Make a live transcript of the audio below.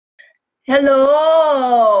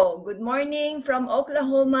Hello! Good morning from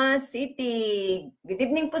Oklahoma City. Good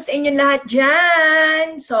evening po sa inyo lahat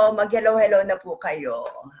dyan. So, mag-hello-hello na po kayo.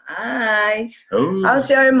 Hi! Oh, How's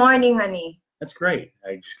your morning, honey? that's great.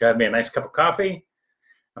 I just got me a nice cup of coffee.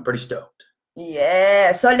 I'm pretty stoked.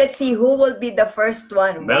 Yeah. So, let's see who will be the first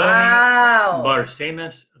one. Melanie Wow!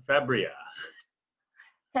 Barcenas Fabria.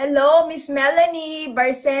 Hello, Miss Melanie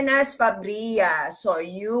Barcenas Fabria. So,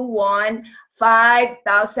 you won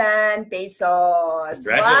 5,000 pesos.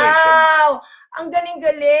 Congratulations. Wow! Ang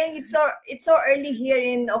galing-galing. It's so early here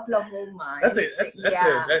in Oklahoma. I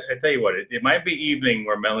tell you what, it might be evening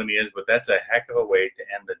where Melanie is, but that's a heck of a way to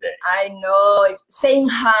end the day. I know.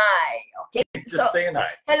 Saying hi. Okay. Just saying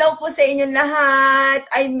hi. Hello po sa inyong lahat.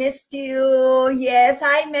 I missed you. Yes.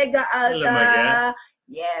 Hi, Mega Alta. Hello, Mega.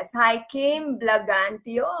 Yes. Hi, Kim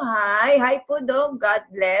Blagantio. Hi. Hi po, Doc. God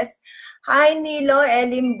bless. Hi, Nilo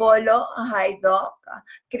Elimbolo. Hi, Doc.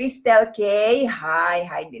 Cristel K. Hi.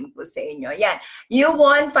 Hi din po sa inyo. Yan. You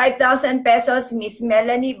won 5,000 pesos, Miss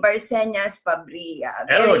Melanie Barcenas Fabria.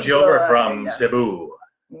 Hello, Gilbert from Cebu.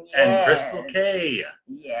 Yes. And Crystal K.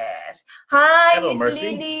 Yes. Hi, Hello, Miss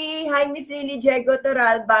Mercy. Lily. Hi, Miss Lily Diego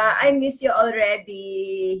Toralba. I miss you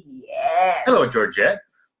already. Yes. Hello, Georgette.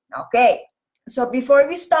 Okay. So before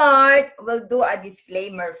we start, we'll do a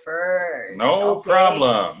disclaimer first. No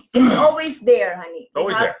problem. It's always there, honey.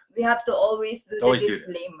 Always there. We have to always do Always the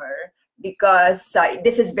disclaimer because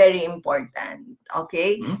this is very important.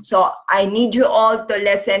 Okay? Mm-hmm. So I need you all to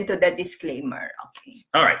listen to the disclaimer. Okay.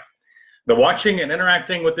 All right. The watching and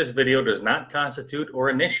interacting with this video does not constitute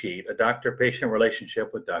or initiate a doctor-patient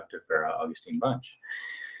relationship with Dr. Farrah Augustine Bunch.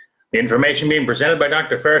 The information being presented by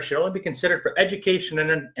Dr. Farrah should only be considered for education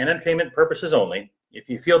and entertainment purposes only. If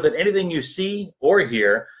you feel that anything you see or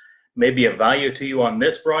hear may be of value to you on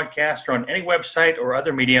this broadcast or on any website or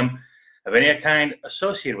other medium of any kind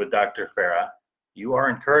associated with Dr. Farrah, you are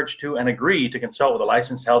encouraged to and agree to consult with a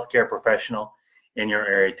licensed healthcare professional in your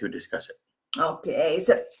area to discuss it. Okay,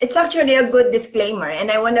 so it's actually a good disclaimer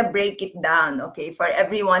and I want to break it down, okay, for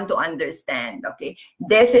everyone to understand, okay?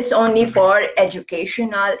 This is only for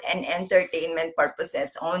educational and entertainment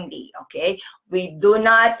purposes only, okay? We do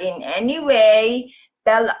not in any way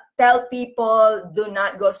tell people do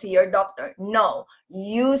not go see your doctor. No,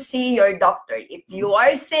 you see your doctor. If you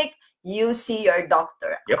are sick, you see your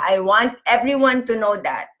doctor. Yep. I want everyone to know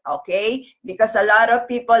that, okay? Because a lot of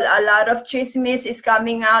people, a lot of chismis is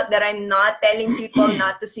coming out that I'm not telling people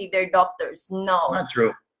not to see their doctors. No. Not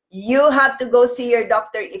true. You have to go see your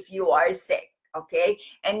doctor if you are sick, okay?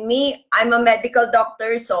 And me, I'm a medical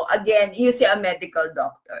doctor, so again, you see a medical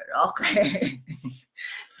doctor, okay?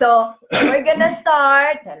 So we're gonna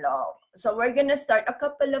start, So we're gonna start a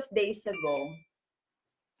couple of days ago.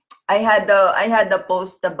 I had a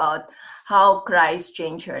post about how Christ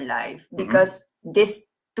changed her life because this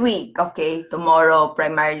week, okay,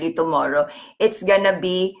 primarily tomorrow, it's gonna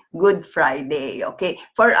be Good Friday, okay?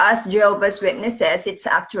 For us Jehovah's Witnesses, it's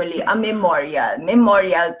actually a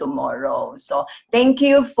memorial tomorrow. So thank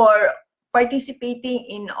you for participating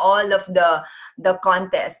in all of the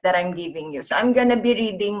contests that I'm giving you. So I'm gonna be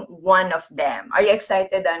reading one of them. Are you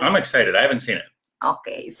excited, Anna? I'm excited. I haven't seen it.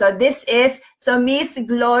 Okay, so this is, Miss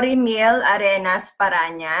Glory Mil Arenas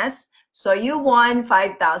Parañas. So you won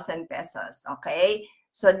 5,000 pesos, okay?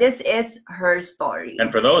 So this is her story.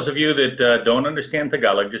 And for those of you that don't understand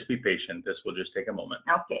Tagalog, just be patient. This will just take a moment.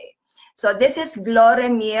 Okay, so this is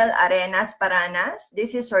Glory Mil Arenas Parañas.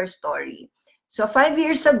 This is her story. So 5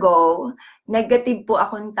 years ago, negative po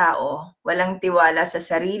akong tao. Walang tiwala sa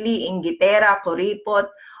sarili, inggitera, kuripot,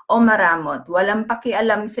 o maramot. Walang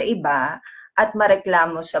pakialam sa iba at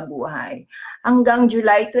mareklamo sa buhay. Hanggang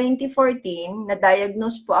July 2014,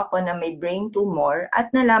 na-diagnose po ako na may brain tumor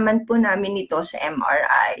at nalaman po namin ito sa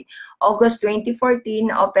MRI. August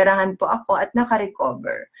 2014, naoperahan po ako at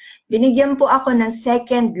nakarecover. Binigyan po ako ng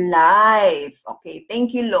second life. Okay,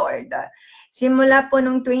 thank you Lord. Simula po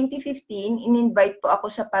noong 2015, in-invite po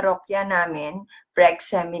ako sa parokya namin, PREC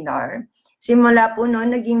seminar. Simula po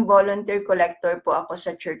noon, naging volunteer collector po ako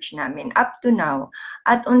sa church namin up to now.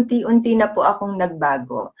 At unti-unti na po akong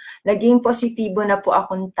nagbago. Naging positibo na po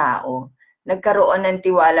akong tao. Nagkaroon ng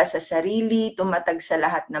tiwala sa sarili, tumatag sa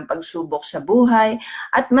lahat ng pagsubok sa buhay,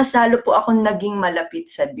 at mas lalo po akong naging malapit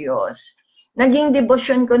sa Diyos. Naging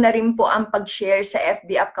devotion ko na rin po ang pag-share sa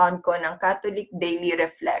FB account ko ng Catholic Daily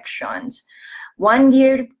Reflections. 1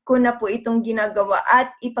 year ko na po itong ginagawa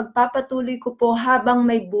at ipagpapatuloy ko po habang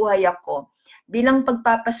may buhay ako bilang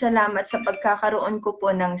pagpapasalamat sa pagkakaroon ko po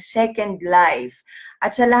ng second life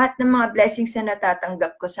at sa lahat ng mga blessings na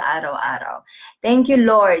natatanggap ko sa araw-araw. Thank you,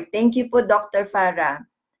 Lord. Thank you po, Dr. Farrah.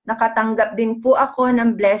 nakatanggap din po ako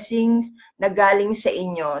ng blessings na galing sa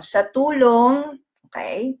inyo. Sa tulong,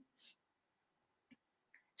 okay?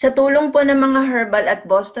 Sa tulong po ng mga herbal at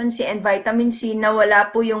Boston Sea and vitamin C, nawala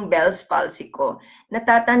po yung Bell's palsy ko.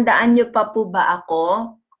 Natatandaan niyo pa po ba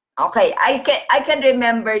ako? Okay, I can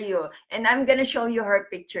remember you. And I'm gonna show you her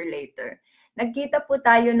picture later. Nagkita po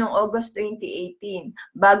tayo noong August 2018,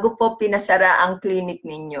 bago po pinasara ang clinic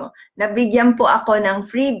ninyo. Nabigyan po ako ng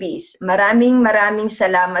freebies. Maraming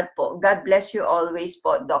salamat po. God bless you always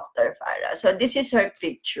po, Dr. Farrah. So this is her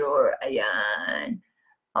picture. Ayan.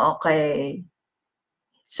 Okay.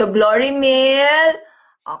 So Glory Mill,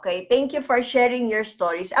 okay, thank you for sharing your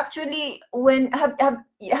stories. Actually, when have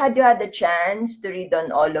you had the chance to read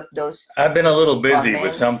on all of those? I've been a little busy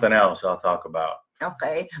with comments? something else I'll talk about.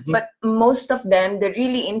 Okay, but most of them, they're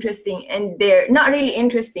really interesting, and they're not really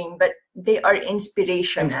interesting, but they are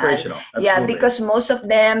inspirational. Inspirational, yeah, absolutely. because most of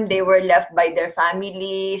them, they were left by their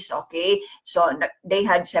families, okay, so they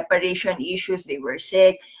had separation issues, they were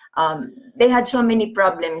sick. They had so many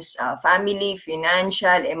problems, family,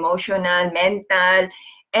 financial, emotional, mental.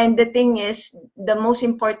 And the thing is, the most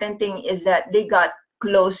important thing is that they got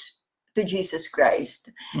close to Jesus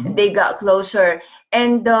Christ. Mm-hmm. They got closer.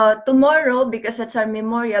 And tomorrow, because that's our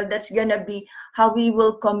memorial, that's gonna be how we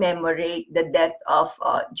will commemorate the death of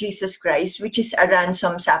Jesus Christ, which is a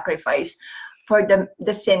ransom sacrifice for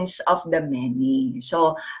the sins of the many.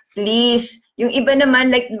 So please, yung iba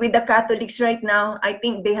naman, like with the Catholics right now, I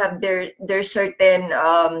think they have their certain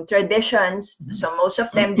traditions. Mm-hmm. So most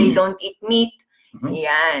of them, they don't eat meat. Mm-hmm.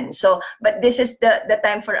 Yan. So, but this is the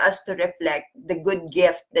time for us to reflect the good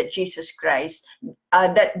gift that Jesus Christ,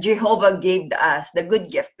 that Jehovah gave us, the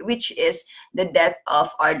good gift, which is the death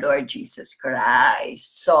of our Lord Jesus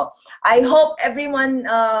Christ. So, I hope everyone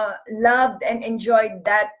loved and enjoyed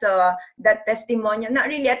that testimonial.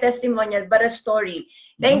 Not really a testimonial, but a story.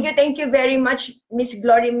 Thank you very much, Miss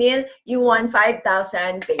Glory Mill. You won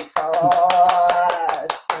 5,000 pesos.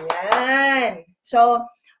 Yan. So,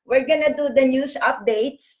 we're gonna do the news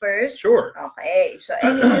updates first. Sure. Okay. So,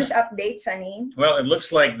 any news updates, honey? Well, it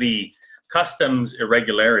looks like the customs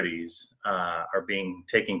irregularities are being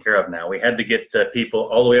taken care of now. We had to get people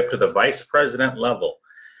all the way up to the vice president level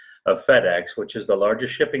of FedEx, which is the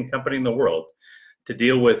largest shipping company in the world, to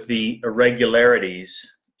deal with the irregularities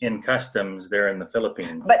in customs there in the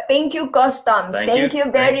Philippines. But thank you, Customs. Thank you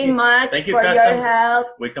very much for your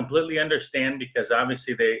help. We completely understand, because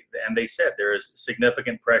obviously they said there is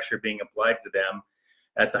significant pressure being applied to them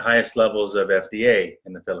at the highest levels of FDA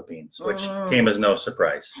in the Philippines, which came as no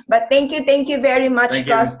surprise. But thank you very much,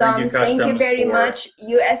 Customs. Thank you very much,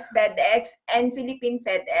 US FedEx and Philippine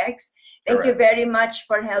FedEx. Thank you very much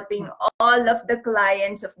for helping all of the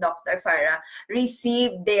clients of Dr. Farrah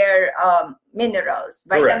receive their minerals,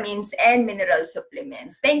 vitamins, and mineral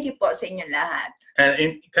supplements. Thank you po sa inyong lahat.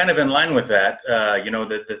 And kind of in line with that, you know,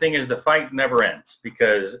 the thing is, the fight never ends,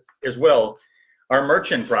 because as well, our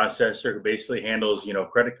merchant processor, who basically handles, you know,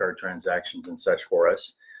 credit card transactions and such for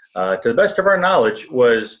us, to the best of our knowledge,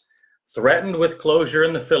 was threatened with closure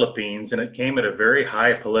in the Philippines, and it came at a very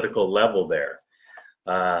high political level there.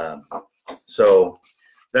 So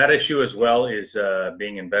that issue as well is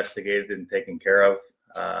being investigated and taken care of.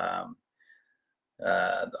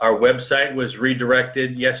 Our website was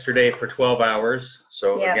redirected yesterday for 12 hours.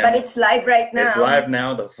 So yeah, again, but it's live right now. It's live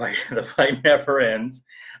now. The fight never ends.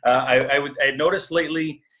 I noticed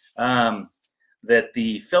lately that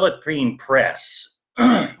the Philippine press,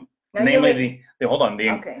 namely the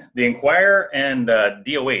Inquirer and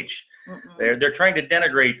DOH, they're trying to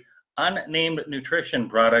denigrate unnamed nutrition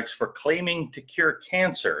products for claiming to cure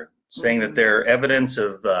cancer, saying that their evidence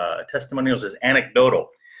of testimonials is anecdotal.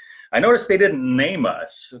 I noticed they didn't name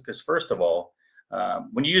us, because first of all,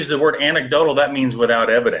 when you use the word anecdotal, that means without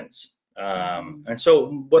evidence. And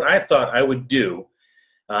so what I thought I would do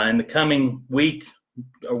in the coming week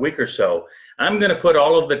or so, I'm going to put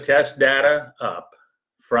all of the test data up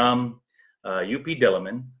from UP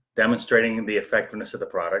Diliman, demonstrating the effectiveness of the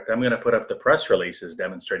product. I'm going to put up the press releases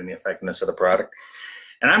demonstrating the effectiveness of the product.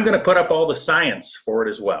 And I'm going to put up all the science for it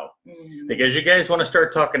as well. Because you guys want to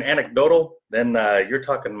start talking anecdotal, then you're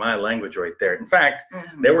talking my language right there. In fact,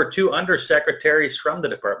 there were two undersecretaries from the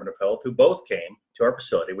Department of Health who both came to our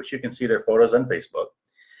facility, which you can see their photos on Facebook.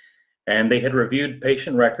 And they had reviewed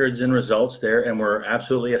patient records and results there, and were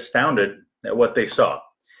absolutely astounded at what they saw.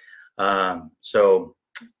 So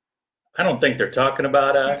I don't think they're talking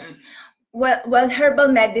about us. Well, herbal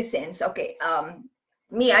medicines. Okay.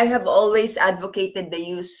 Me, I have always advocated the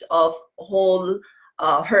use of whole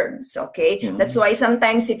herbs. Okay. That's why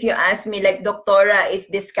sometimes if you ask me, like, Doctora, is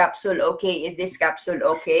this capsule okay? Is this capsule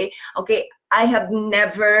okay? Okay. I have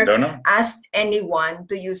never Don't know. asked anyone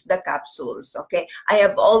to use the capsules, okay? I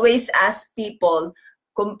have always asked people,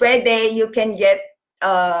 kung pwede, you can get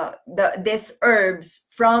these herbs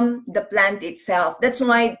from the plant itself. That's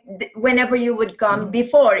why whenever you would come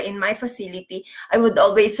before in my facility, I would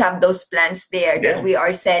always have those plants there that we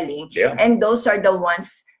are selling. And those are the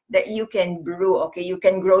ones that you can brew, okay? You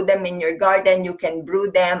can grow them in your garden, you can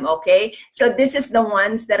brew them, okay? So this is the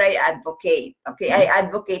ones that I advocate, okay? I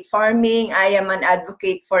advocate farming. I am an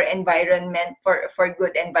advocate for environment, for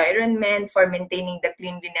good environment, for maintaining the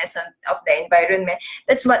cleanliness of the environment.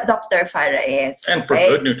 That's what Dr. Farrah is. And for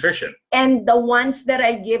good nutrition. And the ones that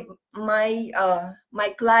I give my my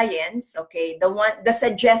clients, okay, the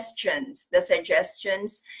suggestions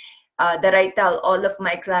that I tell all of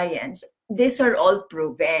my clients, these are all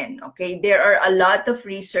proven, okay? There are a lot of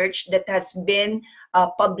research that has been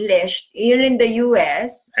published here in the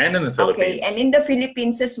US. And in the Philippines. Okay, and in the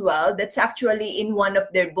Philippines as well. That's actually in one of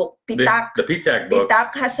their books. Pitak. The Pitak books.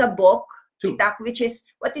 Pitak has a book. Two. Pitak, which is,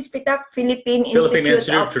 what is Pitak? Philippine Institute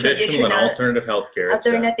Institute of of Traditional and Alternative Healthcare.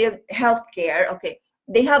 Alternative Healthcare, okay.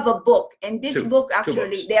 They have a book, and this book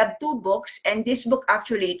actually, they have two books, and this book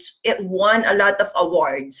actually, it won a lot of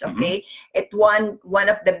awards, okay? It won one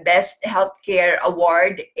of the best healthcare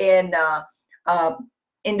award in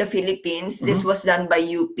the Philippines. This was done by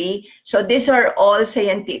UP. So these are all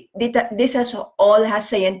scientific, all has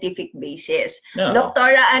scientific basis.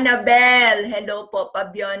 Dr. Annabelle, hello po,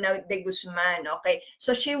 Pabiona de Guzman, okay?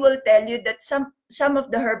 So she will tell you that some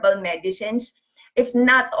of the herbal medicines, if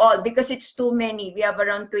not all, because it's too many. We have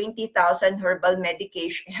around 20,000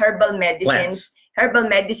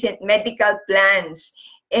 medical plants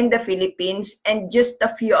in the Philippines, and just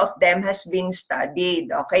a few of them has been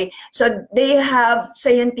studied, okay? So they have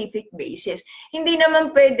scientific basis. Hindi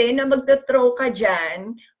naman pwede na magta-throw ka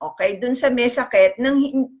dyan, okay, dun sa may sakit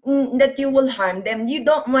that you will harm them. You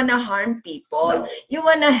don't wanna harm people. You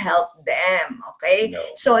wanna help them, okay?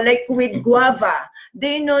 So like with guava, do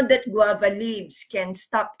you know that guava leaves can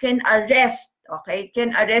arrest, okay,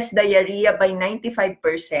 can arrest diarrhea by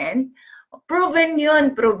 95%? Proven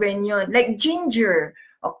yun. Like ginger,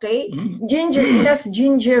 okay? Ginger, it has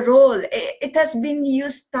gingerol. It has been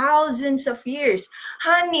used thousands of years.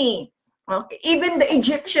 Honey, okay? Even the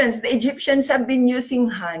Egyptians have been using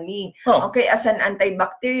honey, okay, as an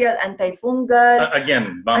antibacterial, antifungal,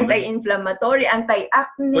 again, anti-inflammatory,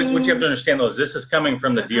 anti-acne. What you have to understand, though, is this is coming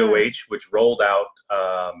from the DOH, which rolled out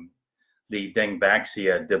the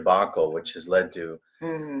Dengvaxia debacle, which has led to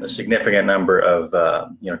a significant number of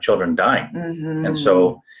children dying. And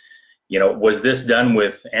so, was this done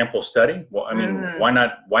with ample study? Well, I mean, why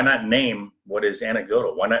not name what is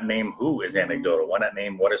anecdotal? Why not name who is anecdotal? Why not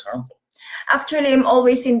name what is harmful? Actually, I'm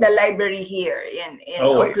always in the library here in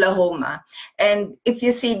Oklahoma, and if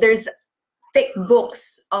you see, there's thick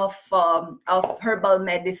books of herbal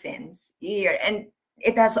medicines here, and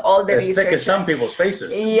it has all the research. As thick as some people's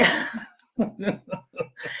faces. Yeah.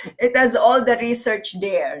 It has all the research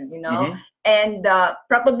there, and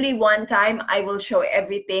probably one time I will show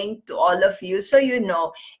everything to all of you, so you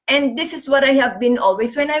know. And this is what I have been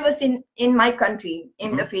always, when I was in my country,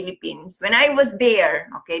 in the Philippines, when I was there,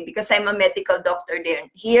 okay, because I'm a medical doctor there.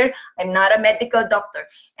 Here, I'm not a medical doctor,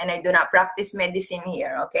 and I do not practice medicine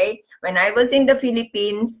here, okay? When I was in the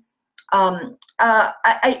Philippines, I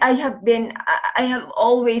have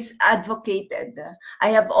always advocated. I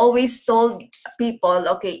have always told people,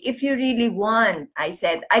 okay, if you really want, I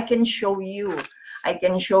said, I can show you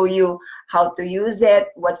how to use it,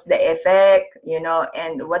 what's the effect,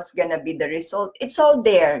 and what's gonna be the result. It's all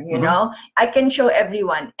there, I can show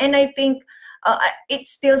everyone. And I think it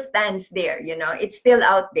still stands there, it's still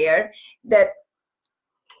out there, that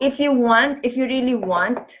if you really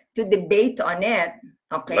want to debate on it,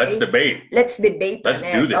 okay. Let's debate. Let's do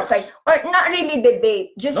this. Okay. Or not really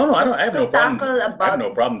debate. Just I have no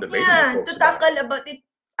problem debating. Yeah, to tackle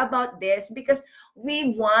about this, because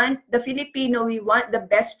we want the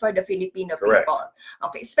best for the Filipino people.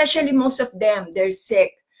 Okay. Especially most of them, they're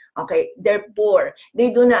sick. Okay, they're poor.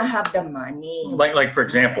 They do not have the money. Like for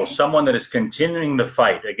example, someone that is continuing the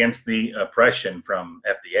fight against the oppression from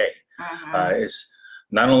FDA is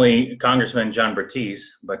not only Congressman John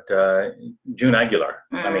Bertiz, but June Aguilar.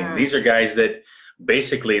 I mean, these are guys that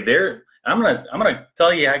basically I'm gonna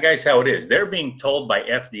tell you guys how it is. They're being told by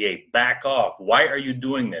FDA, back off. Why are you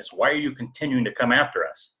doing this? Why are you continuing to come after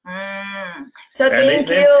us? So thank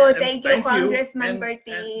you, Congressman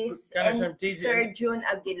Bertiz and Sir June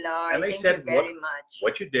Aguilar. And they said, very much.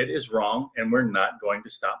 What you did is wrong, and we're not going to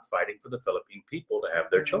stop fighting for the Philippine people to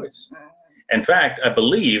have their choice. In fact, I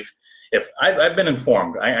believe if I've been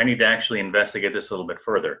informed, I need to actually investigate this a little bit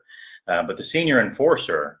further. But the senior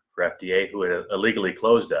enforcer for FDA, who had illegally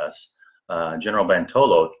closed us, General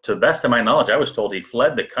Bantolo, to the best of my knowledge, I was told he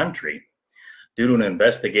fled the country due to an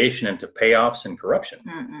investigation into payoffs and corruption.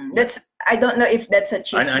 I don't know if that's a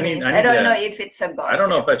chismis. I don't know if it's a gossip. I don't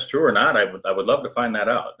know if that's true or not. I would love to find that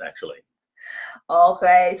out, actually.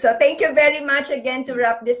 Okay, so thank you very much again to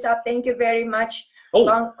wrap this up. Thank you very much,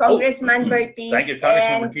 Congressman Bertiz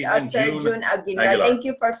and Sir June Aguilar. Thank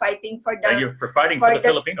you for fighting for the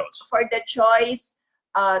Filipinos, for the choice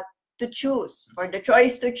to choose,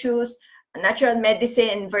 natural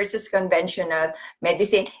medicine versus conventional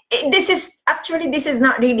medicine. This is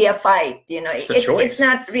not really a fight, you know. It's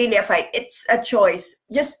not really a fight. It's a choice.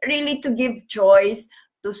 Just really to give choice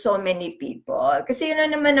to so many people. Kasi yun na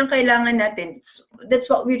naman ang kailangan natin. That's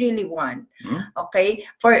what we really want. Okay?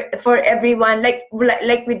 For everyone, like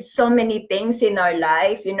with so many things in our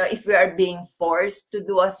life, you know, if we are being forced to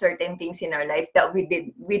do a certain things in our life that we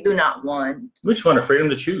do not want. We just want the freedom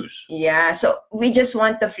to choose. Yeah, so we just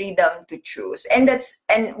want the freedom to choose. And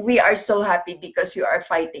we are so happy because you are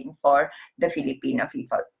fighting for the Filipino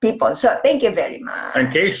people. So thank you very much.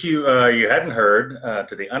 In case you hadn't heard,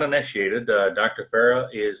 to the uninitiated, Dr. Farrah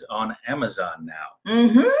is on Amazon now.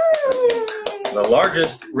 The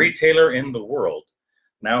largest retailer in the world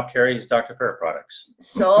now carries Dr. Farrah products.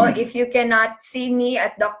 So if you cannot see me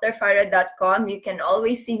at drfarrah.com, you can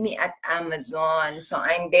always see me at Amazon. So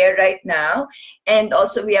I'm there right now. And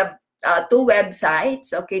also we have two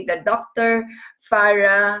websites. Okay, the Dr.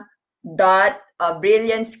 Farrah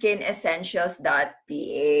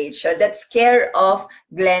brilliantskinessentials.ph. So that's care of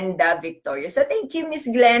Glenda Victoria. So thank you, Miss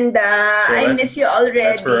Glenda. So I miss you already.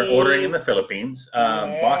 That's for ordering in the Philippines.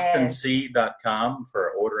 BostonSea.com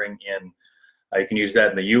for ordering in. You can use that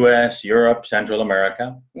in the U.S., Europe, Central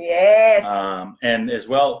America. Yes. And as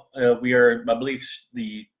well, we are, I believe,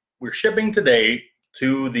 we're shipping today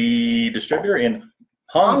to the distributor in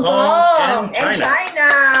Hong Kong and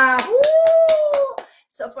China. Woo!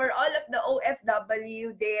 So for all of the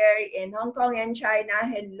OFW there in Hong Kong and China,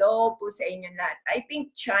 hello po sa inyo lahat. I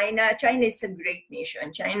think China is a great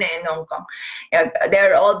nation. China and Hong Kong,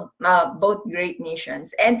 they're all both great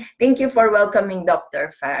nations. And thank you for welcoming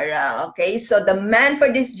Dr. Farrah. Okay, so the man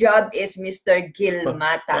for this job is Mr. Gil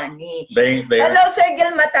Matani. Hello, Sir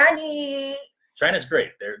Gil Matani. China's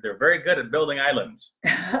great. They're very good at building islands.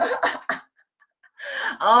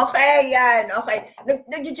 Okay, yan. Okay.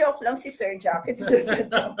 Nag-joke lang si Sir Jack. It's just a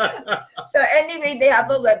joke. So anyway, they have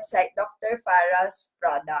a website, Dr. Farrah's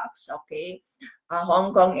Products, okay?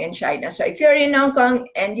 Hong Kong and China. So if you're in Hong Kong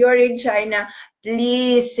and you're in China,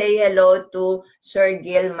 please say hello to Sir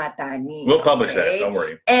Gil Matani. We'll publish that, don't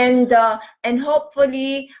worry. And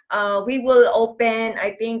hopefully we will open,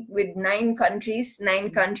 I think, with 9 countries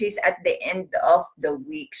at the end of the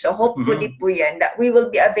week. So hopefully po yan, that we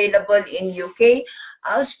will be available in UK,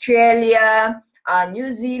 Australia,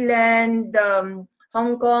 New Zealand,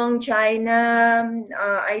 Hong Kong, China,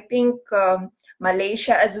 I think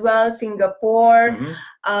Malaysia as well, Singapore,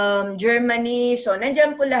 Germany. So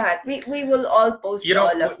nandiyan po lahat. We will all post all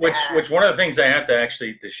of that. Which one of the things I have to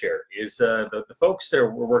share is the folks that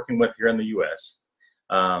we're working with here in the U.S.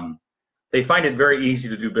 They find it very easy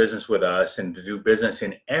to do business with us and to do business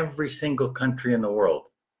in every single country in the world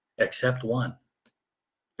except one.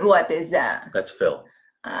 What is that? That's Phil.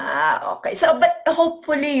 Okay. So, but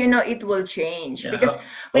hopefully, you know, it will change because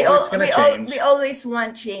we always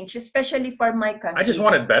want change, especially for my country. I just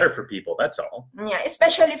want it better for people. That's all. Yeah,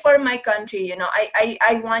 especially for my country. You know,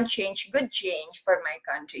 I want change, good change for my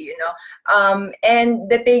country. You know, and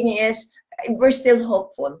the thing is, we're still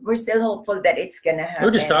hopeful. We're still hopeful that it's gonna happen. We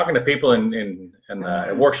were just talking to people in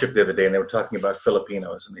worship the other day, and they were talking about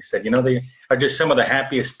Filipinos, and they said, you know, they are just some of the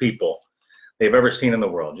happiest people they've ever seen in the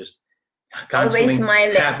world. Just constantly always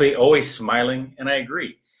smiling. Happy, always smiling, and I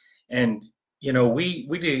agree. And you know,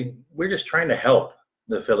 we're just trying to help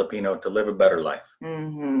the Filipino to live a better life.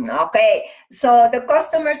 Okay, so the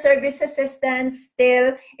customer service assistants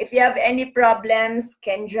still, if you have any problems,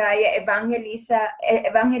 Kenjaya Evangelista,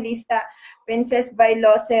 Princess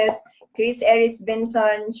Bailoses, Chris Eris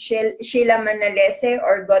Benson, Sheila Manalese,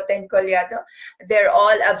 or Goten Collado, they're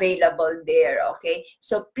all available there, okay?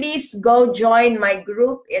 So please go join my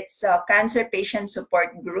group. It's a cancer patient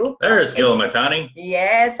support group. There's Gil Matani.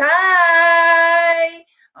 Yes, hi!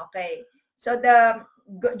 Okay, so the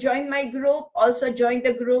join my group, also join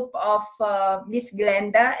the group of Miss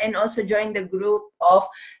Glenda, and also join the group of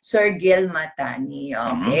Sir Gil Matani.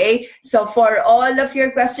 Okay, so for all of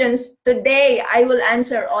your questions today, I will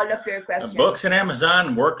answer all of your questions. Books and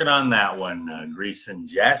Amazon, working on that one, Grease and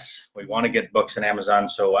Jess. We want to get books and Amazon,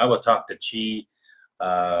 so I will talk to Chi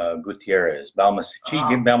Gutierrez,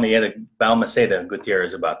 Balmaceda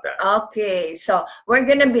Gutierrez about that. Okay, so we're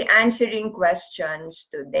gonna be answering questions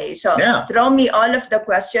today. So Yeah. throw me all of the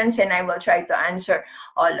questions and I will try to answer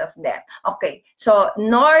all of them. Okay, so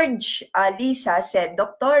Norge Lisa said,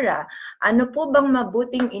 Doktora, ano po bang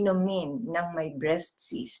mabuting inumin ng may breast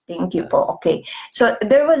cyst? Thank you po. Okay, so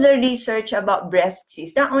there was a research about breast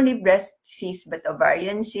cyst, not only breast cyst but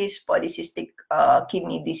ovarian cyst, polycystic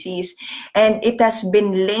kidney disease, and it has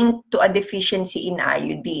been linked to a deficiency in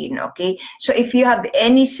iodine. Okay, so if you have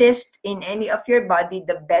any cyst in any of your body,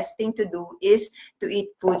 the best thing to do is to eat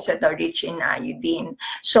foods that are rich in iodine.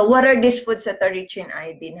 So what are these foods that are rich in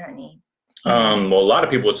iodine, honey? Well, a lot of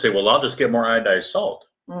people would say, well, I'll just get more iodized salt.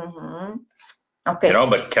 Okay. You know,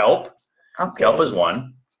 but kelp, Okay. kelp is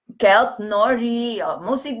one. Kelp, nori,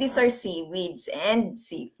 mostly these are seaweeds and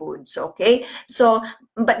seafoods, okay? So,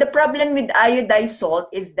 but the problem with iodized salt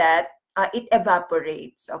is that it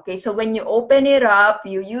evaporates, okay? So when you open it up,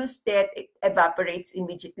 you use it evaporates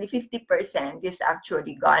immediately. 50% is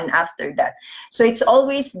actually gone after that. So it's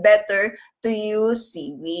always better to use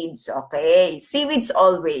seaweeds, okay? Seaweeds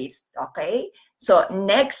always, okay? So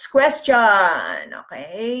next question,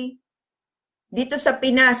 okay? Dito sa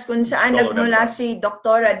Pinas, kung saan nagmula si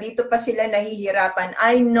Doktora, dito pa sila nahihirapan.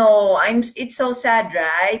 I know, it's so sad,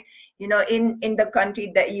 right? You know, in the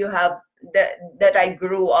country that you have, that I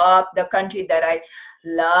grew up, the country that I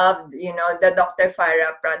loved, you know, the Dr.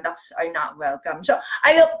 Farrah products are not welcome. So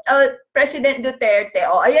I hope President Duterte,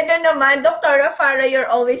 ayan na naman, Dr. Farrah, you're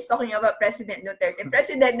always talking about President Duterte.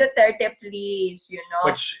 President Duterte, please, you know.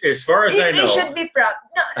 Which, as far as I know, we should be proud.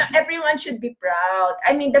 No, everyone should be proud.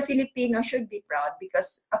 I mean, the Filipino should be proud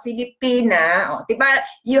because a Filipina, diba,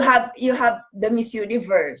 you have the Miss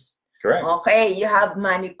Universe. Correct. Okay, you have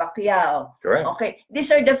Manny Pacquiao. Correct. Okay, these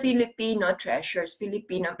are the Filipino treasures,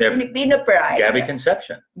 Filipino pride. Gabby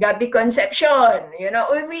Concepcion. Gabby Concepcion. You know,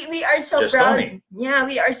 we are so Just proud. Tony. Yeah,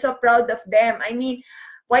 we are so proud of them. I mean,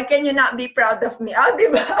 why can you not be proud of me? Oh,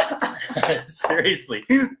 diba? Seriously,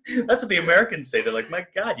 that's what the Americans say. They're like, my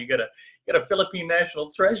God, you got a Philippine national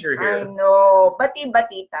treasure here. I know.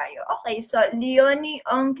 Bati-bati tayo. Okay, so Leonie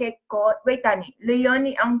Angkeko,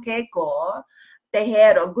 Leonie Angkeko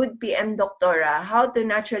Tejero, good PM, Doktora, how to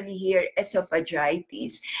naturally heal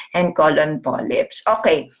esophagitis and colon polyps.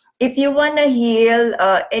 Okay, if you want to heal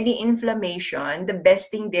any inflammation, the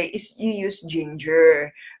best thing there is you use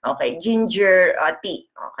ginger. Okay, ginger tea.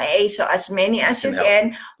 Okay, so as many as you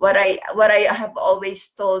can. What I have always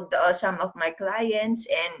told some of my clients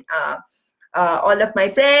and all of my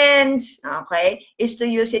friends, okay, is to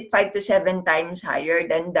use it 5 to 7 times higher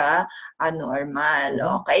than the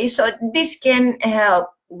normal. Okay, so this can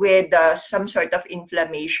help with some sort of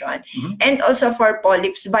inflammation. And also for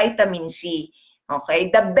polyps, vitamin C.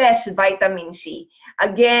 Okay, the best vitamin C.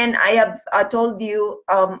 Again, I have told you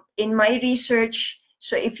in my research,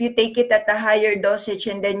 so if you take it at a higher dosage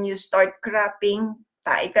and then you start crapping,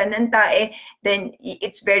 tae ka ng tae, then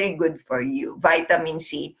it's very good for you, vitamin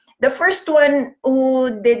C. The first one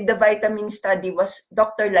who did the vitamin study was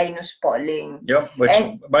Dr. Linus Pauling. Yep, which,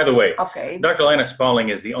 by the way, okay, Dr. Linus Pauling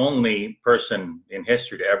is the only person in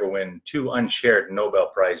history to ever win 2 unshared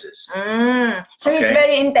Nobel Prizes. So he's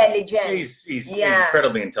very intelligent. He's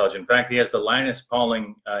incredibly intelligent. In fact, he has the Linus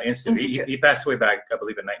Pauling Institute. He passed away back, I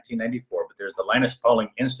believe, in 1994, but there's the Linus Pauling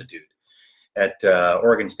Institute at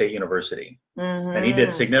Oregon State University. And he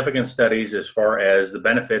did significant studies as far as the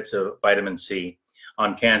benefits of vitamin C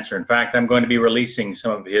on cancer. In fact, I'm going to be releasing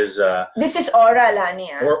some of his... this is oral, honey.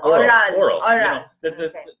 Oral. You know,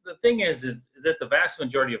 the thing is that the vast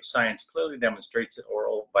majority of science clearly demonstrates that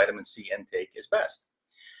oral vitamin C intake is best.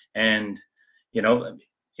 And, you know,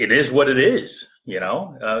 it is what it is, you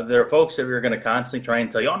know. There are folks that are going to constantly try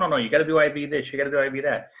and tell you, oh, no, you got to do IV this, you got to do IV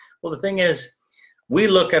that. Well, the thing is, we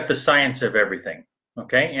look at the science of everything,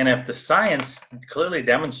 okay? And if the science clearly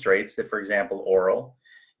demonstrates that, for example, oral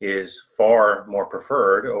is far more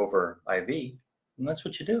preferred over IV, and that's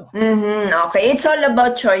what you do. Okay, it's all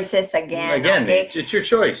about choices again. Okay? It's your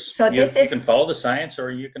choice. So you can follow the science, or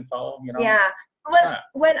you can follow, you know. Yeah.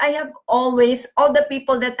 Well, I have always, all the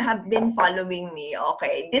people that have been following me,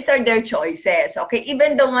 okay, these are their choices, okay?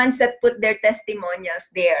 Even the ones that put their testimonials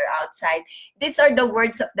there outside, these are the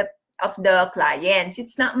words of the clients.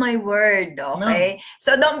 It's not my word, okay? No.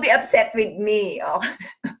 So don't be upset with me, okay?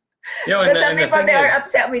 You know, Because some and the people, thing they are is,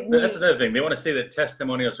 upset with me. that's another thing. They want to say that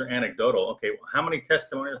testimonials are anecdotal. Okay, well, how many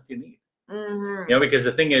testimonials do you need? Mhm. You know, because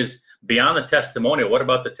the thing is, beyond the testimonial, what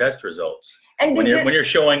about the test results? And When did you're you,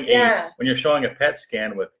 showing yeah, when you're showing a PET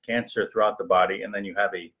scan with cancer throughout the body, and then you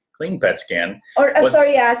have a clean PET scan, or a what's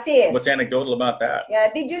psoriasis. anecdotal about that?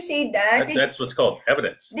 Yeah, did you see that? That's what's called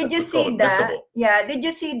evidence. Did That's you what's called see that? admissible. Yeah, did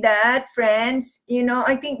you see that, friends? You know,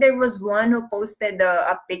 I think there was one who posted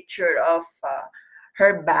a picture of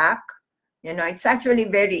her back. You know, it's actually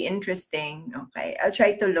very interesting. Okay, I'll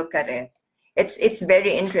try to look at it. It's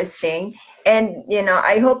very interesting, and you know,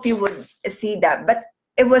 I hope you would see that. But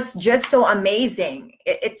it was just so amazing.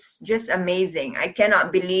 It's just amazing. I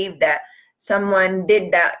cannot believe that someone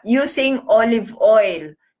did that using olive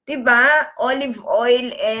oil. Diba? Olive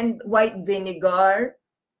oil and white vinegar.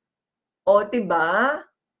 Oh, diba?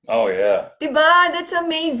 Oh yeah. Diba? That's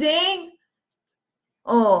amazing.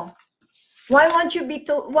 Oh, why won't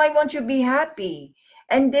you be happy?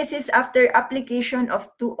 And this is after application of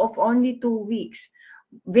only 2 weeks.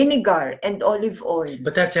 Vinegar and olive oil.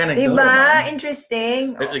 But that's anecdotal. Diba? Mom.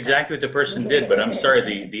 Interesting. That's Okay. exactly what the person did, but I'm sorry,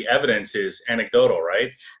 the evidence is anecdotal,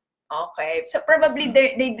 right? Okay, so probably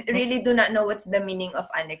they really do not know what's the meaning of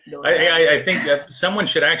anecdotal. I think that someone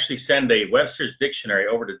should actually send a Webster's dictionary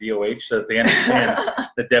over to DOH so that they understand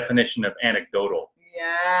the definition of anecdotal.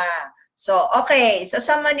 Yeah. So, okay. So,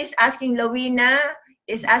 someone is asking, Lowina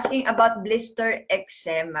is asking about blister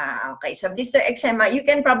eczema. Okay. So, blister eczema, you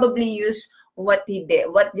can probably use what he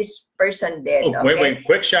did, what this person did. Oh, okay? wait.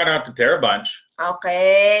 Quick shout out to Tara Bunch.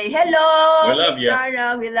 Okay. Hello, we love Miss you.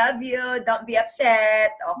 Sarah. We love you. Don't be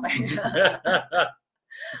upset. Okay.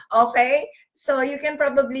 Okay. So you can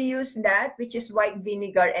probably use that, which is white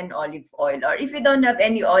vinegar and olive oil. Or if you don't have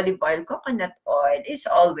any olive oil, coconut oil is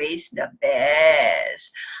always the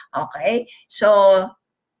best. Okay. So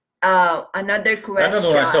another question. Another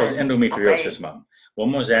one I saw was endometriosis, okay. Mom.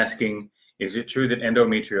 One was asking, is it true that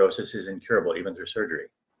endometriosis is incurable even through surgery?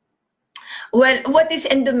 Well, what is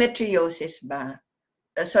endometriosis ba?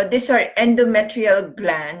 So these are endometrial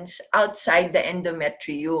glands outside the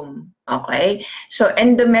endometrium. Okay, so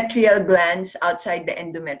endometrial glands outside the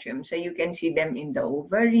endometrium. So you can see them in the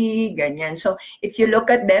ovary, ganyan. So if you look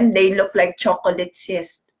at them, they look like chocolate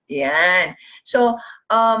cyst. Yan. So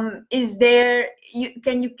is there?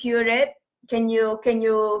 Can you cure it? Can you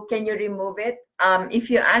remove it? If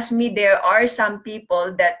you ask me, there are some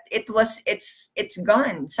people that it's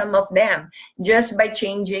gone. Some of them just by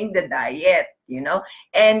changing the diet. You know,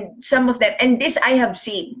 and some of them, and this I have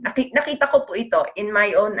seen, nakita ko po ito in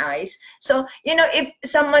my own eyes. So, you know, if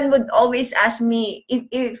someone would always ask me,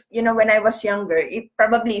 if you know, when I was younger, if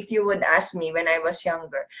you would ask me when I was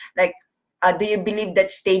younger, like, do you believe that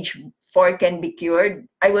stage 4 can be cured?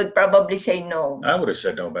 I would probably say no. I would have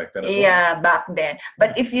said no back then. Yeah, back then.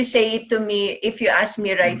 But if you say it to me, if you ask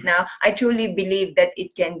me right now, I truly believe that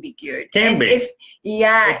it can be cured. Can be.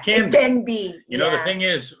 It can be. You know, the thing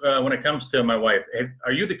is, when it comes to my wife,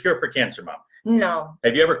 are you the cure for cancer, Mom? No.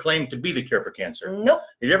 Have you ever claimed to be the cure for cancer? Nope.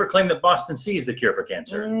 Have you ever claimed that Boston Sea is the cure for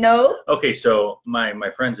cancer? No. Okay, so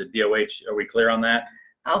my friends at DOH, are we clear on that?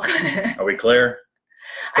 Okay. Are we clear?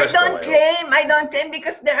 I don't claim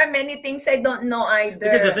because there are many things I don't know either.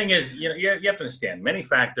 Because the thing is, you know, you have to understand many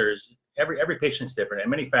factors. Every patient's different, and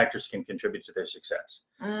many factors can contribute to their success.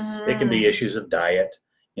 Mm-hmm. It can be issues of diet.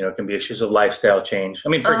 You know, it can be issues of lifestyle change. I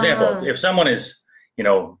mean, for example, if someone is, you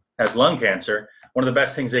know, has lung cancer, one of the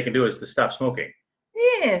best things they can do is to stop smoking.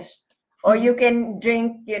 Yes. Or you can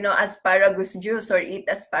drink, you know, asparagus juice or eat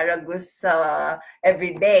asparagus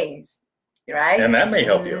every day. Right? And that may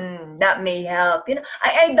help you. That may help. You know,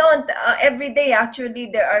 I don't, every day, actually,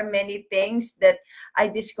 there are many things that I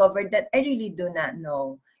discovered that I really do not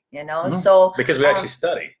know, you know. So because we actually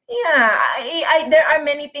study. Yeah, there are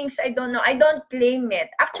many things I don't know. I don't claim it.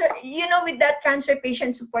 Actually, you know, with that cancer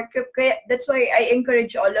patient support group, that's why I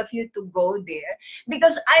encourage all of you to go there,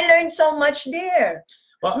 because I learned so much there.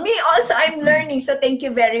 Well, me also, I'm learning. So thank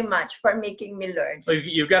you very much for making me learn. Well,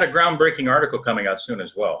 you've got a groundbreaking article coming out soon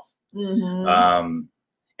as well. Mm-hmm.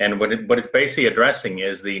 And what it's basically addressing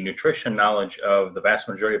is the nutrition knowledge of the vast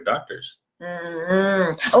majority of doctors.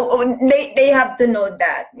 Mm-hmm. They have to know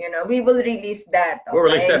that, you know. We will release that. Okay? We'll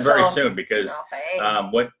release that very soon, because okay.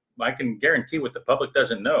 What I can guarantee, what the public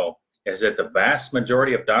doesn't know, is that the vast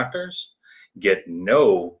majority of doctors get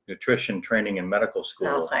no nutrition training in medical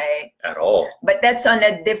school at all. But that's on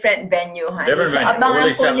a different venue, honey. Different venue.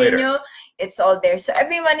 Abangan po ninyo, It's all there. So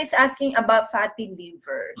everyone is asking about fatty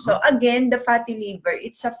liver. So again, the fatty liver,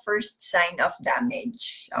 it's a first sign of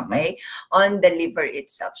damage, okay, on the liver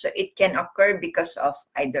itself. So it can occur because of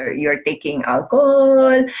either you're taking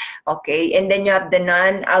alcohol, okay, and then you have the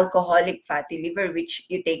non-alcoholic fatty liver, which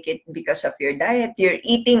you take it because of your diet. You're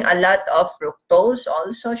eating a lot of fructose,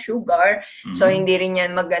 also sugar. So hindi rin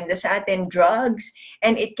yan maganda sa atin. Drugs,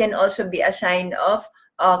 and it can also be a sign of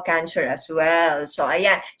cancer as well. So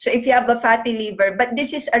ayan. So if you have a fatty liver, but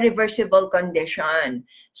this is a reversible condition.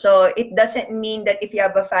 So it doesn't mean that if you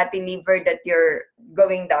have a fatty liver that you're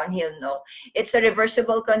going downhill. No, it's a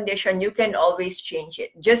reversible condition. You can always change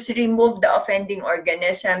it. Just remove the offending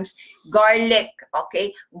organisms. Garlic,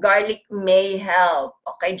 okay? Garlic may help,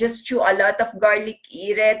 okay? Just chew a lot of garlic,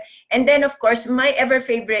 eat it. And then, of course, my ever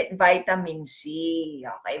favorite, vitamin C,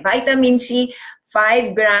 okay? Vitamin C,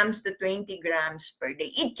 5 grams to 20 grams per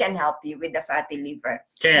day. It can help you with the fatty liver.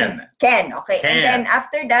 Can, okay. Can. And then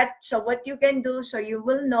after that, so what you can do, so you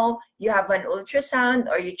will know, you have an ultrasound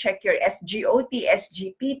or you check your SGOT,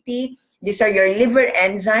 SGPT. These are your liver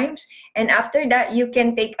enzymes. And after that, you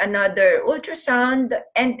can take another ultrasound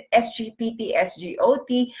and SGPT,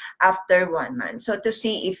 SGOT after 1 month. So to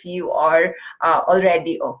see if you are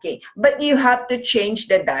already okay. But you have to change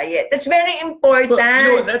the diet. That's very important. Well,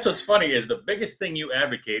 you know, that's what's funny is the biggest thing you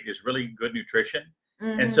advocate is really good nutrition.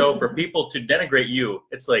 And so for people to denigrate you,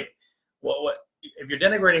 it's like, well, what if you're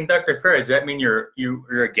denigrating Dr. Farrah, does that mean you're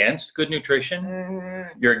against good nutrition?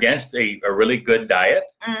 You're against a really good diet?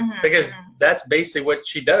 Because that's basically what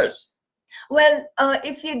she does. Well,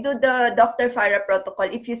 if you do the Dr. Farrah protocol,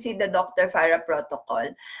 if you see the Dr. Farrah protocol,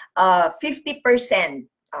 50%.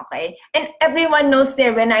 Okay? And everyone knows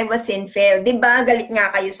there when I was in FAIL, di ba, galit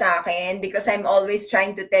nga kayo sa akin because I'm always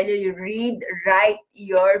trying to tell you, write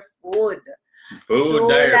your food. Food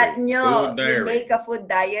diary. Nyo, you make a food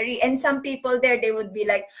diary. And some people there, they would be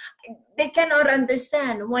like, they cannot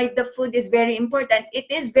understand why the food is very important. It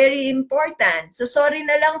is very important. So sorry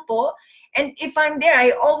na lang po. And if I'm there,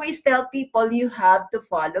 I always tell people you have to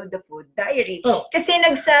follow the food diary. Kasi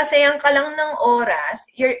nagsasayang ka lang ng oras,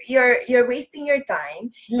 you're wasting your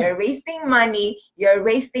time, you're wasting money, you're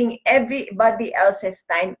wasting everybody else's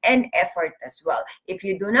time and effort as well. If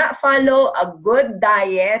you do not follow a good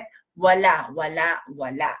diet, wala.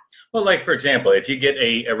 Well, like for example, if you get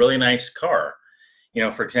a really nice car, you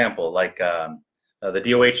know, for example, like the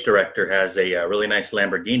DOH director has a really nice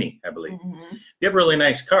Lamborghini, I believe. If you have a really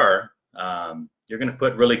nice car, you're going to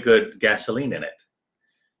put really good gasoline in it,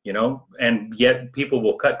 you know, and yet people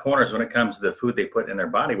will cut corners when it comes to the food they put in their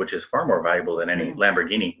body, which is far more valuable than any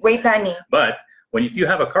Lamborghini. Wait, honey. But if you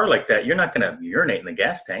have a car like that, you're not going to urinate in the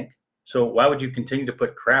gas tank. So why would you continue to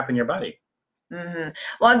put crap in your body?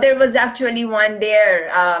 Well, there was actually one there,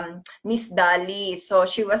 Miss Dali. So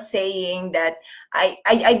she was saying that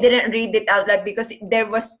I didn't read it out loud because there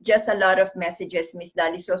was just a lot of messages, Miss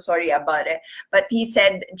Dali. So sorry about it. But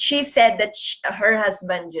she said that her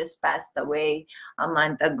husband just passed away a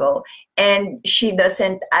month ago, and she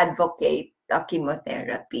doesn't advocate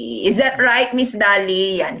chemotherapy. Is that right, Miss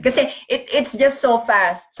Dali? Yan. Kasi it's just so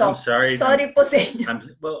fast. So I'm sorry. Sorry po sa inyo.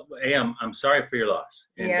 I'm sorry for your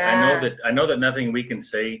loss. And I know that nothing we can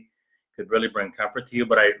say could really bring comfort to you,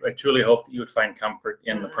 but I truly hope that you would find comfort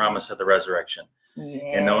in the promise of the resurrection.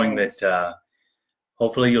 And knowing that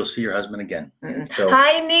hopefully you'll see your husband again. So,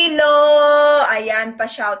 hi, Nilo! Ayan,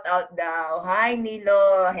 pa-shout out daw. Hi,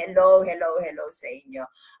 Nilo! Hello sa inyo.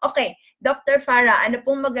 Okay, Dr. Farrah, ano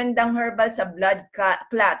pong magandang herbal sa blood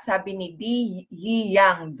clot? Sabi ni D.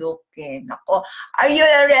 Yang Duque. Nako, are you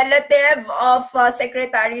a relative of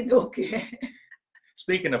Secretary Duque?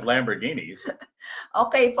 Speaking of Lamborghinis.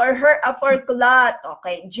 Okay, for clot,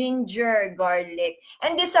 okay, ginger, garlic,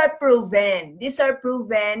 and these are proven. These are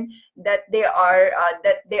proven that they are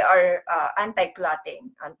anti-clotting,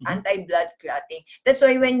 anti-blood clotting. That's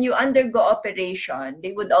why when you undergo operation,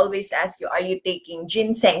 they would always ask you, are you taking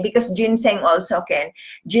ginseng? Because ginseng also can.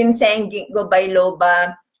 Ginseng, ginkgo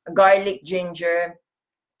biloba, garlic, ginger.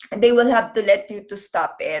 They will have to let you to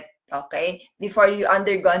stop it. Okay, before you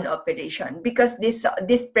undergo an operation, because this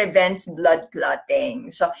prevents blood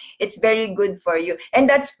clotting. So it's very good for you, and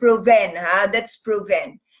that's proven. That's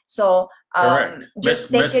proven. So just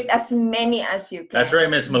take it as many as you can. That's right,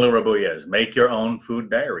 Miss Malu Rabuyas. Make your own food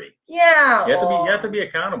diary. Yeah. You have to be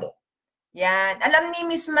accountable. Yan. Alam ni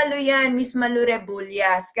Miss Malu yan, Miss Malu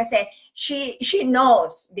Rebullias. Kasi she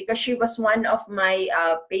knows because she was one of my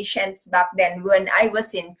patients back then when I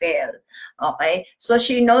was in FEL. Okay? So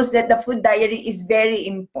she knows that the food diary is very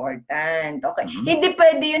important. Okay? Hindi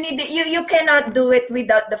pwede you cannot do it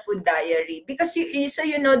without the food diary because so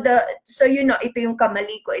you know ito yung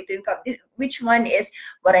kamali ko, which one is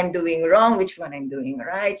what I'm doing wrong, which one I'm doing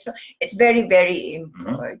right. So it's very, very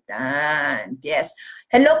important. Yes.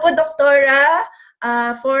 Hello po, Doktora.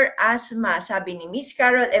 For asthma, sabi ni Miss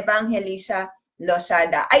Carol Evangelisa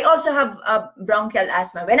Losada. I also have bronchial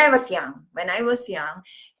asthma when I was young.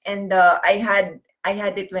 And I had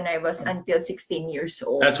it when I was until 16 years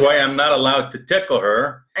old. That's why I'm not allowed to tickle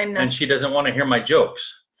her, and she doesn't want to hear my jokes.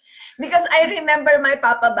 Because I remember my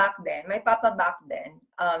papa back then,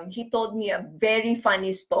 he told me a very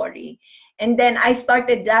funny story. And then I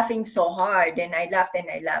started laughing so hard, and I laughed.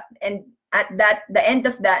 And at the end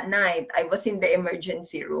of that night, I was in the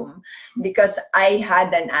emergency room because I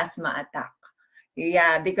had an asthma attack.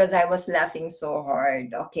 Yeah, because I was laughing so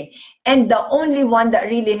hard. Okay. And the only one that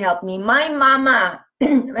really helped me, my mama,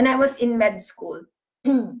 when I was in med school,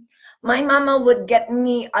 my mama would get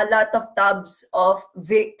me a lot of tubs of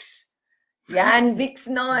Vicks. Yan, Vicks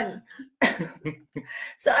non.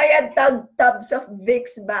 So I had tubs of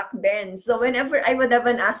Vicks back then. So whenever I would have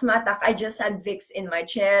an asthma attack, I just had Vicks in my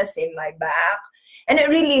chest, in my back. And it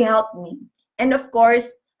really helped me. And of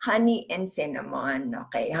course, honey and cinnamon.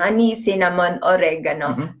 Okay, honey, cinnamon,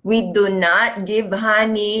 oregano. We do not give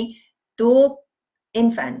honey to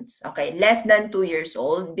infants, okay, less than 2 years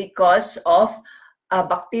old because of a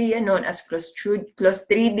bacteria known as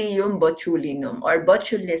Clostridium botulinum or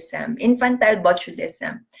botulism, infantile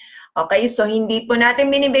botulism. Okay, so hindi po natin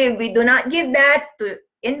binibigay. We do not give that to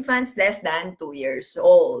infants less than 2 years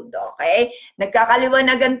old. Okay,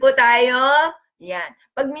 nagkakaliwanagan po tayo. Yan.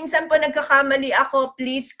 Pag minsan po nagkakamali ako,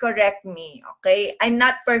 please correct me. Okay, I'm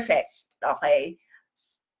not perfect. Okay,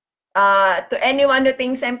 to anyone who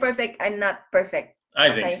thinks I'm perfect, I'm not perfect. I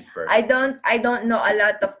think she's perfect. I don't know a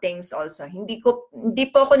lot of things also. Hindi po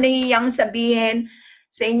ako nahihiyang sabihin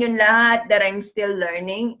sa inyong lahat that I'm still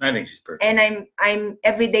learning. I think she's perfect. And I'm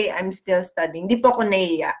every day I'm still studying. Hindi po ako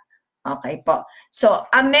nahihiya. Okay po. So,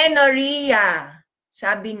 amenorrhea.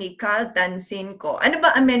 Sabi ni Carl Tansinko. Ano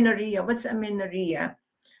ba amenorrhea? What's amenorrhea?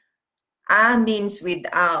 A means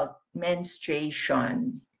without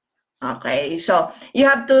menstruation. Okay. So, you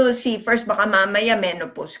have to see first baka mamaya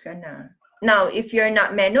menopause ka na. Now, if you're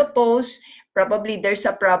not menopause, probably there's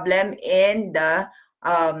a problem in the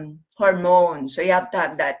hormone. So you have to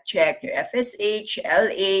have that check, your FSH,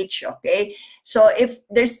 LH, okay? So if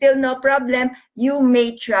there's still no problem, you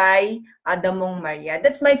may try Damong Maria.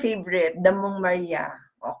 That's my favorite, Damong Maria.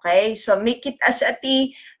 Okay? So make it as a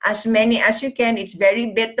tea, as many as you can. It's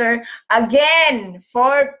very bitter. Again,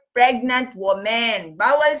 for pregnant women,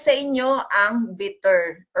 bawal sa inyo ang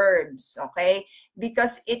bitter herbs, okay?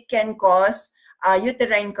 Because it can cause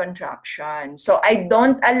uterine contraction. So I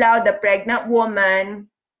don't allow the pregnant woman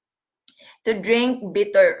to drink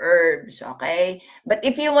bitter herbs, okay? But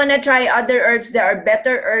if you want to try other herbs, there are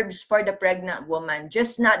better herbs for the pregnant woman,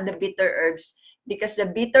 just not the bitter herbs, because the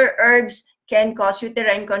bitter herbs can cause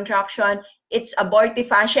uterine contraction. It's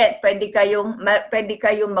abortifacient. Pwede kayong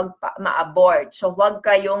ma-abort. So, wag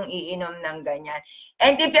kayong iinom ng ganyan.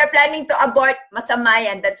 And if you're planning to abort, masama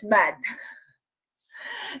yan. That's bad.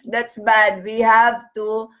 That's bad. We have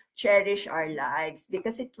to cherish our lives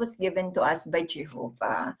because it was given to us by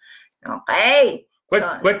Jehovah. Okay.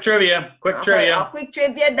 Quick trivia. Quick trivia. Quick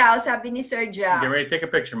trivia daw, sabi ni Sir Jack. Get ready to take a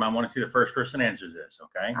picture, Mom. I want to see the first person answers this,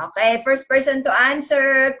 okay? Okay, first person to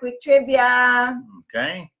answer. Quick trivia.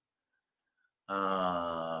 Okay.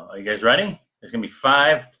 Are you guys ready? There's going to be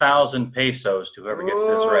 5,000 pesos to whoever gets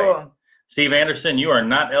this right. Steve Anderson, you are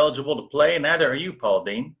not eligible to play. Neither are you, Paul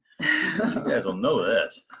Dean. You guys will know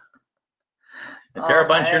this. And Tara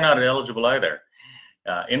Bunch, you're not eligible either.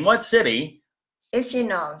 In what city? If she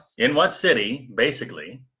knows. In what city,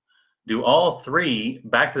 basically, do all 3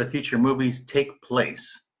 Back to the Future movies take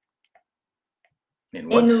place? In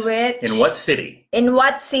what city? In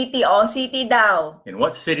what city? Oh, city daw. In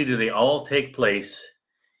what city do they all take place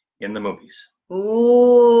in the movies?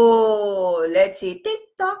 Ooh, let's see.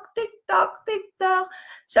 Tick-tock, tick-tock, tick-tock.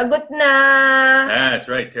 Sagot na. That's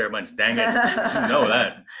right, Tara Bunch. Dang it. You know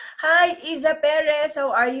that. Hi, Isa Perez.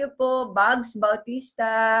 How are you po? Bugs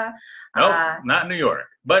Bautista. Nope, not New York.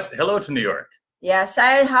 But hello to New York. Yeah,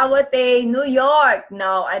 Shire Hawate, New York.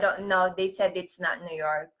 No, I don't know. They said it's not New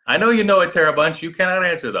York. I know you know it, Tara Bunch. You cannot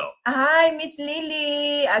answer, though. Hi, Miss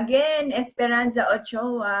Lily. Again, Esperanza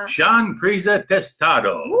Ochoa. Sean Criza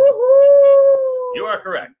Testado. Woohoo! You are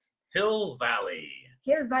correct. Hill Valley.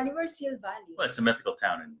 Hill Valley? Where's Hill Valley? Well, it's a mythical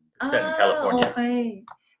town in set in California. Okay.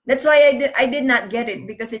 That's why I did not get it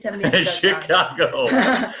because it's a mythical Chicago.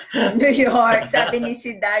 New York, sabi ni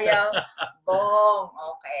si Dayaw. Bong,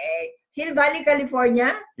 okay. Hill Valley,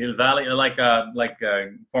 California? Hill Valley, like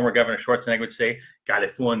former Governor Schwarzenegger would say,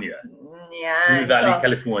 California. Yeah. Hill Valley,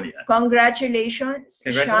 California. Congratulations,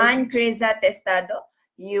 Sean Creza Testado.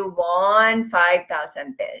 You won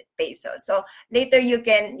 5,000 pesos. So later you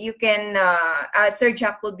can Sir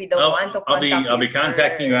Jack will be the one to contact you. I'll be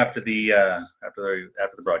contacting you after the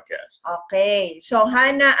broadcast. Okay. So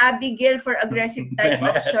Hannah Abigail for aggressive type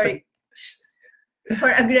of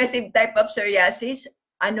psoriasis.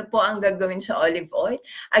 Ano po ang gagawin sa olive oil?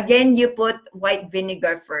 Again, you put white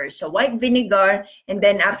vinegar first. So white vinegar, and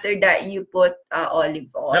then after that, you put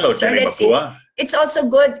olive oil. Hello, so Jenny Makua. It's also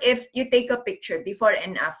good if you take a picture before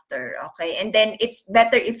and after, okay? And then it's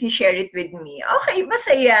better if you share it with me. Okay,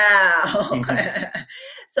 masaya. Okay.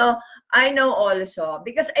 So I know also,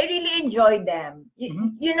 because I really enjoy them.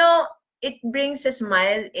 You know, it brings a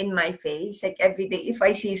smile in my face, like every day if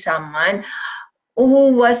I see someone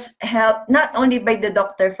who was helped not only by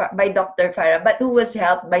Dr. Farrah, but who was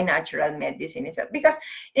helped by natural medicine itself. Because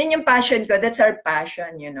in yung passion ko, that's our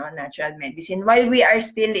passion, you know, natural medicine, while we are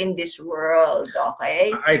still in this world,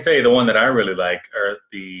 okay? I tell you, the one that I really like are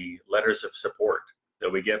the letters of support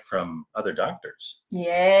that we get from other doctors.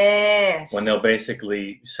 Yes. When they'll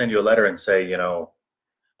basically send you a letter and say, you know,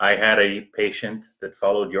 I had a patient that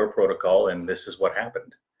followed your protocol and this is what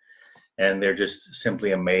happened. And they're just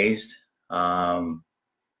simply amazed.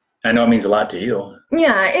 I know it means a lot to you.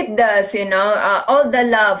 Yeah, it does, you know, all the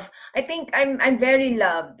love. I think I'm very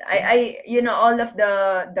loved. I you know, all of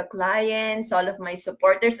the clients, all of my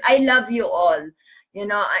supporters, I love you all. You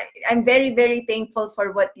know, I'm very, very thankful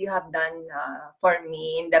for what you have done for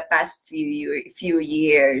me in the past few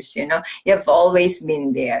years. You know, you have always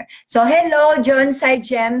been there. So hello, John Sai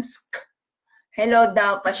Jemsk. Hello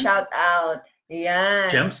daw, pa-shout out. Yeah.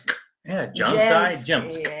 Jemsk. Yeah, John Sai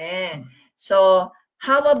Jemsk. Yeah. So,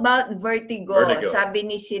 how about vertigo? Sabi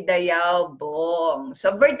ni si Dayaw Bong.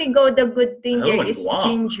 So, vertigo, the good thing here is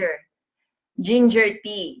ginger. Ginger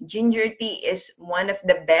tea. Ginger tea is one of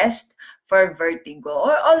the best for vertigo.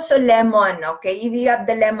 Or also lemon, okay? If you have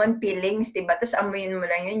the lemon peelings, diba? Tapos amuyin mo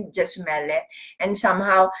lang yun, just smell it. And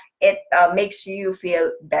somehow, it makes you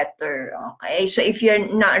feel better, okay? So if you're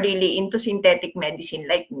not really into synthetic medicine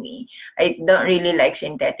like me, I don't really like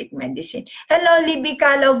synthetic medicine. Hello, Libby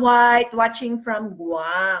Kala White, watching from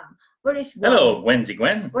Guam. Where is Guam? Hello, Wendy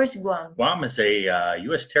Gwen. Where's Guam? Guam is a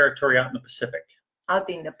U.S. territory out in the Pacific. Out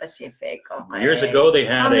in the Pacific, okay. Years ago, they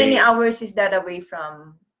had How many hours is that away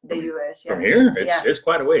from the U.S.? From here? It's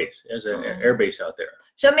quite a ways. There's an air base out there.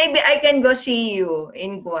 So maybe I can go see you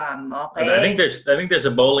in Guam, okay? I think there's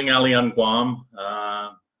a bowling alley on Guam.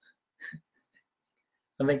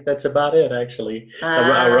 I think that's about it, actually.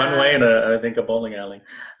 A runway and I think a bowling alley.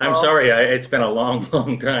 I'm sorry, it's been a long,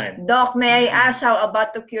 long time. Doc, may I ask how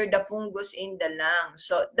about to cure the fungus in the lungs?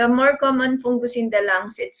 So the more common fungus in the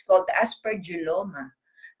lungs, it's called aspergilloma,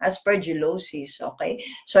 aspergillosis, okay?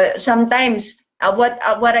 So sometimes what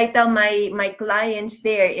I tell my clients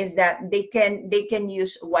there is that they can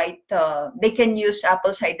use they can use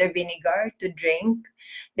apple cider vinegar to drink.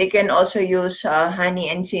 They can also use honey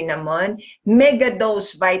and cinnamon. Mega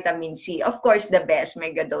dose vitamin C, of course, the best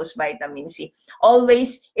mega dose vitamin C.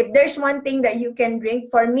 Always, if there's one thing that you can drink,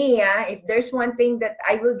 for me, if there's one thing that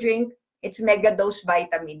I will drink, it's mega dose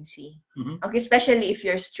vitamin C. Okay, especially if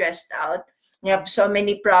you're stressed out. You have so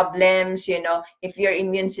many problems, you know, if your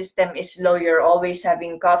immune system is low, you're always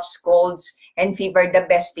having coughs, colds, and fever, the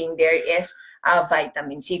best thing there is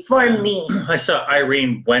vitamin C, for me. I saw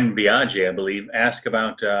Irene Buenviage, I believe, ask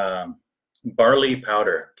about barley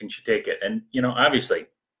powder. Can she take it? And, you know, obviously,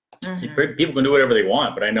 people can do whatever they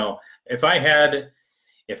want, but I know if I had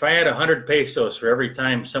 100 pesos for every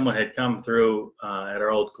time someone had come through at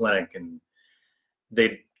our old clinic and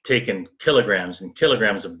they'd taken kilograms and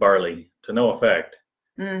kilograms of barley to no effect,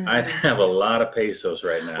 I'd have a lot of pesos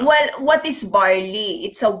right now. Well, what is barley?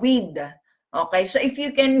 It's a weed. Okay, so if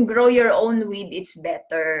you can grow your own weed, it's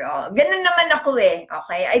better. Ganun naman ako eh.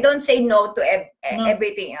 Okay, I don't say no to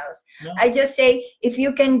everything else. No. I just say if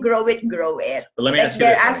you can grow it, grow it. But let me ask you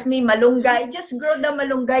this. Ask me malunggay, just grow the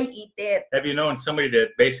malunggay, eat it. Have you known somebody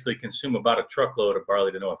that basically consume about a truckload of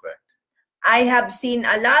barley to no effect? I have seen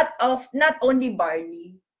a lot of, not only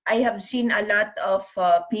barley, I have seen a lot of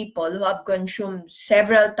people who have consumed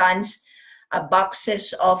several tons,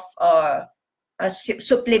 boxes of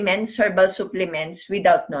supplements, herbal supplements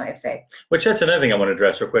without no effect. Which that's another thing I want to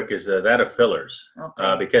address real quick is that of fillers.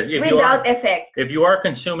 Okay. Because if without effect. If you are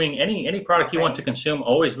consuming any product you want to consume,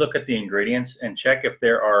 always look at the ingredients and check if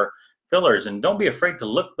there are fillers, and don't be afraid to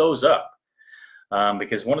look those up.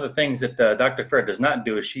 Because one of the things that Dr. Farrah does not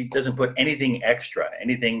do is she doesn't put anything extra,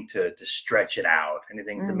 anything to stretch it out,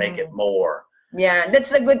 anything to make it more. Yeah,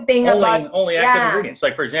 that's the good thing about only active ingredients.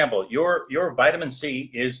 Like for example, your vitamin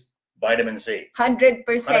C is vitamin C. 100%.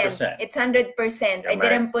 It's 100%. I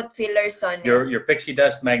didn't put fillers on it. Your pixie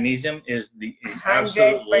dust magnesium is the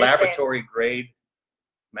absolute laboratory grade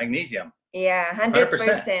magnesium. Yeah,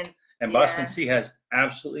 100%. And Boston Sea has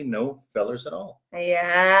absolutely no fillers at all.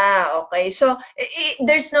 Yeah, okay. So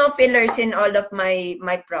there's no fillers in all of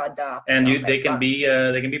my products. And they can be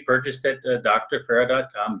purchased at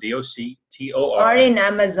drfarrah.com, DOCTOR. Or in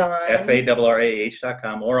Amazon.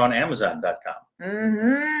 FARRAH.com or on Amazon.com.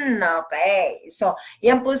 Okay. So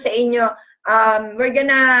yan po sa inyo. We're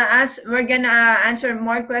gonna answer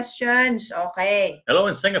more questions. Okay. Hello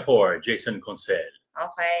in Singapore, Jason Concel.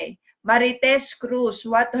 Okay. Marites Cruz,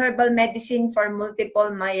 what herbal medicine for multiple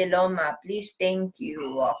myeloma? Please, thank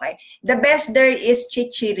you. Okay. The best there is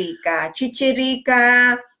chichirica.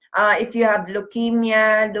 Chichirica, if you have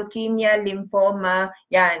leukemia, lymphoma,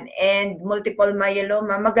 yan, and multiple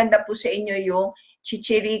myeloma, maganda po sa inyo yung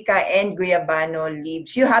chichirica and guyabano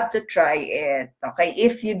leaves. You have to try it. Okay.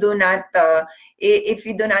 If you do not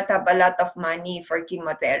have a lot of money for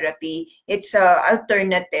chemotherapy, it's an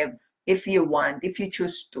alternative if you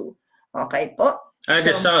choose to. Okay po. I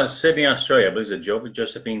just saw Sydney, Australia. I believe it's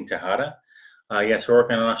Josephine Tejada. Yes, we're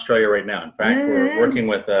working in Australia right now. In fact, we're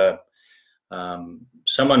working with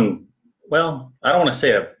someone. Well, I don't want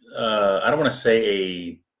to say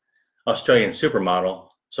a Australian supermodel,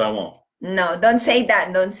 so I won't. No, don't say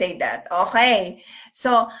that. Don't say that. Okay.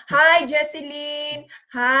 So, hi Jesseline.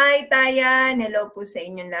 Hi Tayan. Hello po sa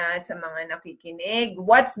inyo lahat sa mga nakikinig.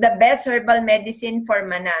 What's the best herbal medicine for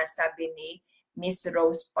manas? Sabi ni Miss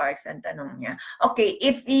Rose Parks ang tanong niya. Okay,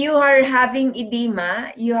 if you are having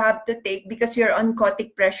edema, you have to take, because your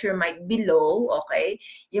oncotic pressure might be low, okay?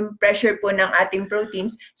 Yung pressure po ng ating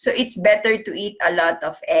proteins, so it's better to eat a lot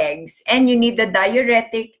of eggs. And you need a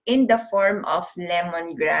diuretic in the form of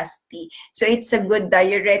lemongrass tea. So it's a good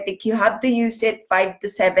diuretic. You have to use it 5 to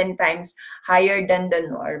 7 times higher than the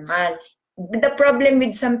normal. The problem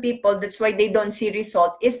with some people, that's why they don't see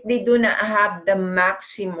result, is they do not have the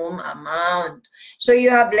maximum amount. So you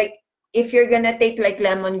have like, if you're gonna take like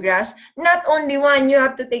lemongrass, not only 1, you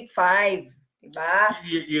have to take 5. Diba?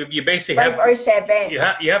 You basically 5 or 7.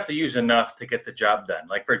 You have to use enough to get the job done.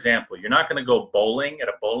 Like for example, you're not gonna go bowling at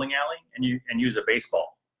a bowling alley and use a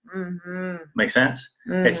baseball. Make sense?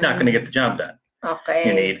 It's not gonna get the job done. Okay.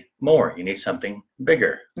 You need more. You need something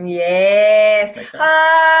bigger. Yes. There's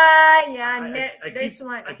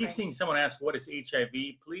one. I keep seeing someone ask, what is HIV?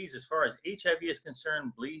 Please, as far as HIV is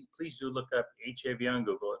concerned, please do look up HIV on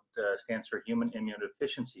Google. It stands for Human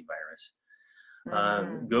Immunodeficiency Virus.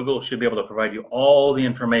 Google should be able to provide you all the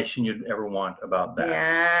information you'd ever want about that.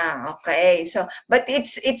 Yeah, okay. So, but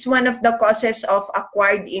it's one of the causes of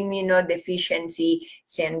acquired immunodeficiency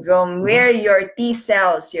syndrome, where your T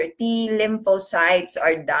cells, your T lymphocytes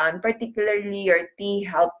are down, particularly your T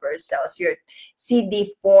helper cells, your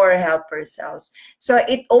CD4 helper cells. So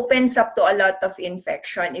it opens up to a lot of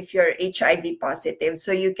infection if you're HIV positive.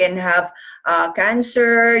 So you can have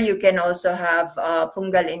cancer, you can also have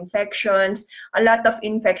fungal infections, a lot of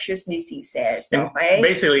infectious diseases. Okay. And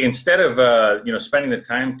basically, instead of spending the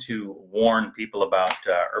time to warn people about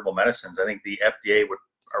herbal medicines, I think the FDA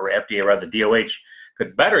the DOH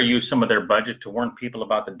could better use some of their budget to warn people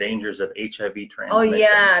about the dangers of HIV transmission. Oh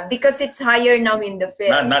yeah, because it's higher now in the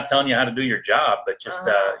field. Not telling you how to do your job, but just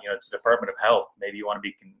it's the Department of Health. Maybe you want to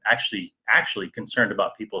be actually concerned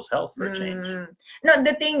about people's health for a change. No,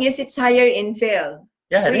 the thing is, it's higher in field.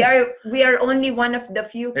 Yeah, we are only one of the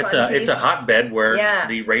few countries. It's a hotbed where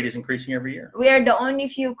the rate is increasing every year. We are the only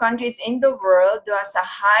few countries in the world who has a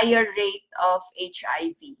higher rate of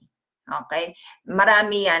HIV. Okay,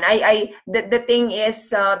 marami yan. The thing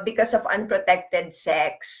is because of unprotected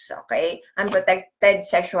sex. Okay, unprotected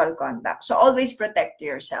sexual contact. So always protect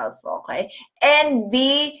yourself. Okay, and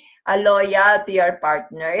be loyal to your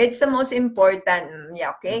partner. It's the most important.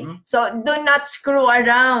 Yeah, okay, so do not screw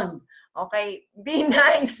around. Okay, be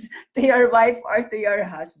nice to your wife or to your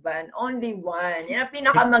husband. Only one. Yan ang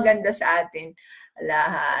pinakamaganda sa atin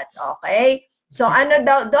lahat. Okay. So ano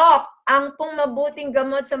daw, Doc, ang pong mabuting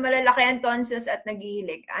gamot sa malalaki tonsils at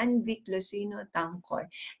naghihilig, Anvic, Lucino, Tangkoy.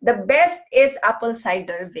 The best is apple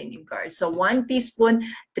cider vinegar. So 1 teaspoon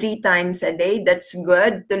 3 times a day. That's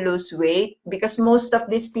good to lose weight because most of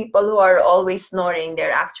these people who are always snoring,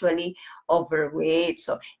 they're actually overweight.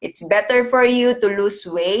 So it's better for you to lose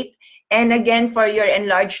weight. And again, for your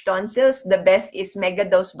enlarged tonsils, the best is mega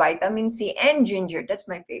dose vitamin C and ginger. That's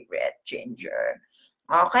my favorite, ginger.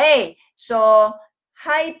 Okay, so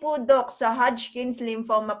hi po, Doc, sa Hodgkin's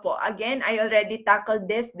lymphoma po. Again, I already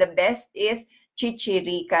tackled this. The best is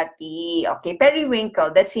chichirika tea. Okay,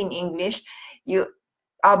 periwinkle, that's in English. You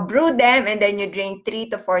brew them and then you drink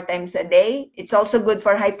 3 to 4 times a day. It's also good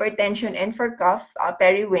for hypertension and for cough,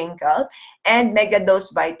 periwinkle, and mega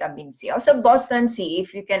dose vitamin C. Also Boston C,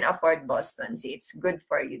 if you can afford Boston C, it's good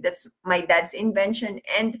for you. That's my dad's invention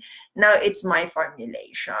and now it's my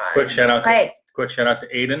formulation. Quick shout out to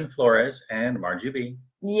Aiden Flores and Margie B.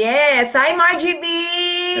 Yes, hi Margie B!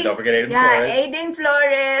 And don't forget Aiden Flores. Aiden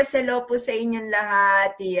Flores, hello po sa inyong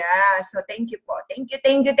lahat. Yeah, so thank you po.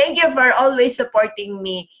 Thank you for always supporting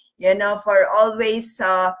me. You know, for always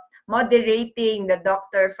moderating the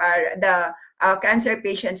Dr. Farrah, the cancer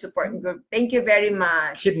patient support group. Thank you very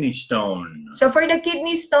much. Kidney stone. So for the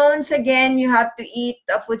kidney stones, again, you have to eat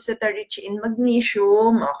foods that are rich in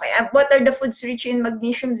magnesium. Okay, and what are the foods rich in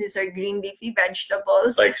magnesium? These are green leafy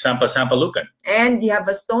vegetables. Like sampalukan. And you have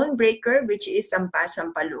a stone breaker, which is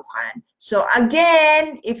sampalukan. So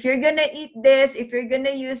again, if you're gonna eat this, if you're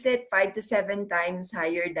gonna use it 5 to 7 times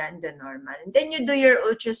higher than the normal, and then you do your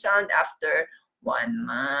ultrasound after 1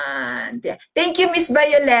 month. Yeah. Thank you, Miss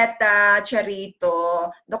Violeta Charito.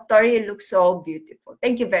 Doctor, you look so beautiful.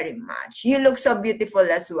 Thank you very much. You look so beautiful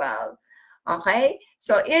as well. Okay?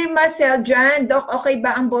 So, Irma Seldran, Doc, okay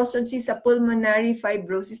ba ang Boston C sa pulmonary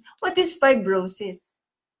fibrosis? What is fibrosis?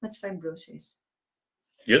 What's fibrosis?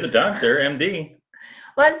 You're the doctor, MD.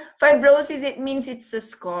 Well, fibrosis, it means it's a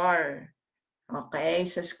scar. Okay?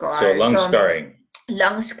 So, scar. So, lung scarring.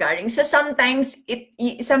 Lung scarring. So sometimes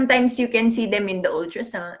you can see them in the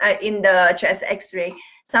ultrasound, in the chest X-ray.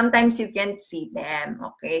 Sometimes you can't see them.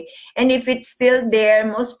 Okay, and if it's still there,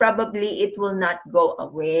 most probably it will not go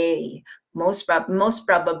away. Most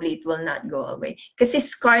probably it will not go away. Kasi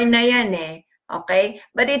scar na yan eh. Okay,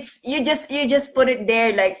 but it's you just put it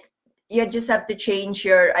there like. You just have to change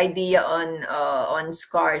your idea on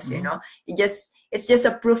scars. You know, it's just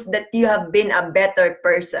a proof that you have been a better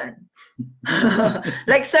person.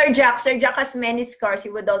 Like Sir Jack has many scars.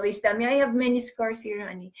 He would always tell me, I have many scars here,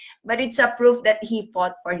 honey. But it's a proof that he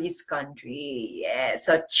fought for his country. Yeah.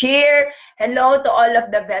 So cheer. Hello to all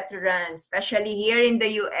of the veterans, especially here in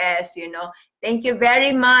the US, you know. Thank you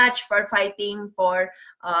very much for fighting for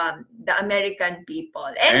the American people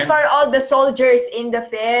and for all the soldiers in the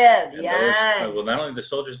field. Yeah. Well, not only the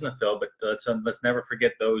soldiers in the field, but let's never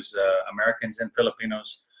forget those Americans and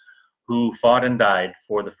Filipinos who fought and died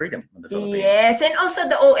for the freedom of the Philippines. Yes, and also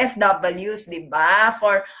the OFWs, diba?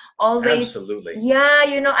 For always. Absolutely. Yeah,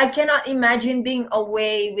 you know, I cannot imagine being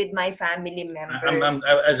away with my family members.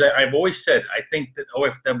 As I've always said, I think that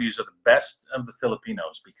OFWs are the best of the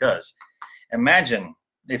Filipinos because imagine,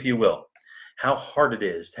 if you will, how hard it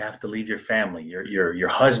is to have to leave your family, your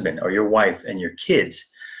husband or your wife and your kids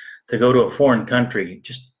to go to a foreign country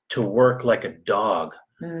just to work like a dog,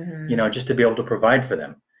 you know, just to be able to provide for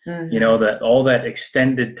them. You know, that all that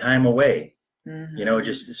extended time away, you know,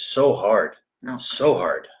 just is so hard. So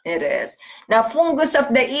hard. It is. Now, fungus of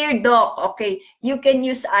the ear, Doc, okay, you can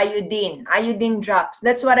use iodine drops.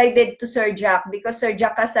 That's what I did to Sir Jack because Sir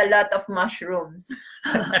Jack has a lot of mushrooms.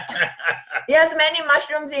 He has many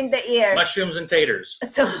mushrooms in the ear. Mushrooms and taters.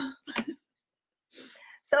 So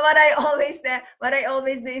what I always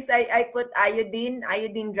do is I put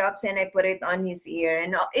iodine drops and I put it on his ear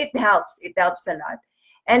and it helps a lot.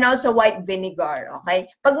 And also white vinegar, okay?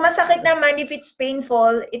 Pag masakit naman, if it's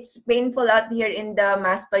painful out here in the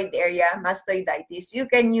mastoid area, mastoiditis, you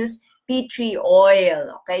can use tea tree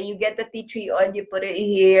oil, okay? You get the tea tree oil, you put it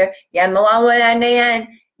here, yan, mawawala na yan,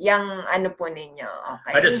 yung ano po ninyo,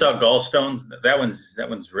 okay? I just saw gallstones. That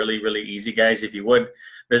one's really, really easy, guys. If you would,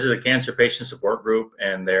 visit the Cancer Patient Support Group,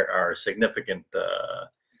 and there are significant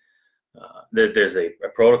there's a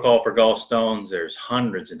protocol for gallstones. There's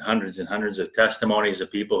hundreds and hundreds and hundreds of testimonies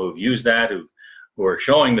of people who've used that, who are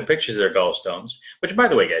showing the pictures of their gallstones. Which, by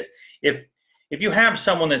the way, guys, if you have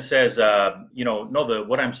someone that says, you know, no,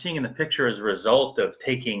 what I'm seeing in the picture is a result of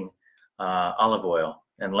taking olive oil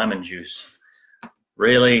and lemon juice,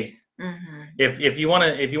 really? If you want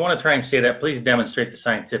to try and say that, please demonstrate the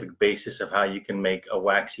scientific basis of how you can make a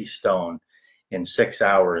waxy stone in 6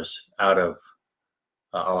 hours out of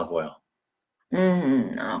olive oil.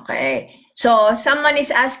 Okay. So, someone is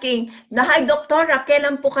asking, hi, Doktora,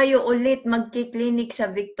 kailan po kayo ulit magki-clinic sa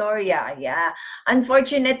Victoria? Yeah.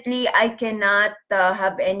 Unfortunately, I cannot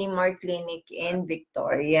have any more clinic in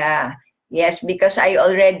Victoria. Yes, because I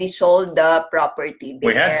already sold the property there.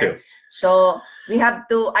 We had to. So, I have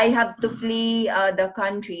to flee the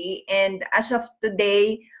country. And as of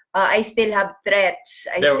today, I still have threats.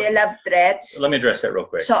 Let me address that real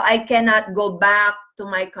quick. So I cannot go back to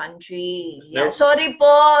my country. Yeah. Sorry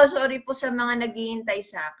po sa mga naghihintay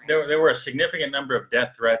sa akin. There were a significant number of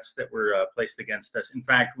death threats that were placed against us. In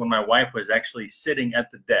fact, when my wife was actually sitting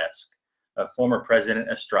at the desk of former President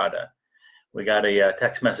Estrada, we got a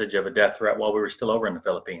text message of a death threat while we were still over in the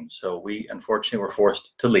Philippines. So we unfortunately were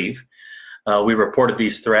forced to leave. We reported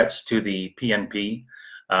these threats to the PNP,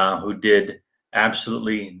 who did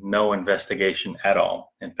absolutely no investigation at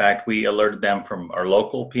all. In fact, we alerted them from our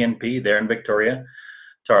local PNP there in Victoria,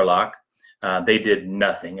 Tarlac. They did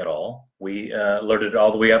nothing at all. We alerted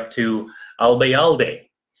all the way up to Albayalde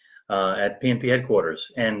at PNP headquarters,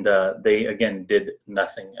 and they again did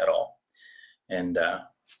nothing at all. And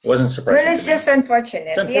wasn't surprising. Well, it's just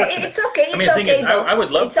unfortunate. Yeah, it's okay. It's okay. I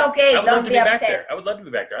would love. It's okay. Don't be upset. Back there. I would love to be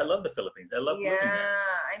back there. I love the Philippines. I love living there.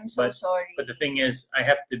 Yeah, I'm so sorry. But the thing is, I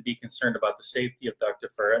have to be concerned about the safety of Dr.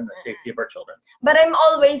 Farrah and the safety of our children. But I'm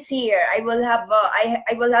always here. I will have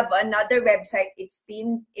I will have another website. It's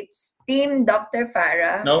Team Dr.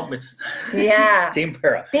 Farrah. No, it's Team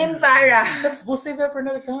Farrah. Team Farrah. We'll save that for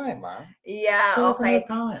another time, Mom. Yeah. Okay.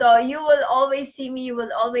 So you will always see me. You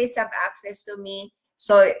will always have access to me.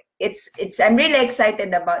 So I'm really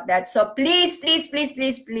excited about that. So please wait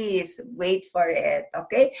for it.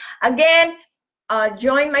 Okay. Again,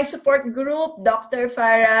 join my support group, Dr.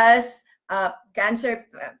 Farrah's cancer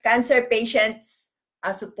patients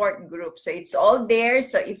support group. So it's all there.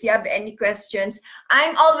 So if you have any questions,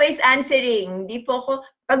 I'm always answering.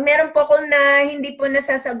 Pag meron po ako na hindi po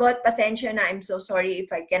nasasagot, pasensya na. I'm so sorry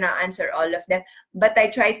if I cannot answer all of them. But I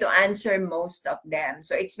try to answer most of them.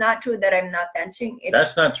 So it's not true that I'm not answering.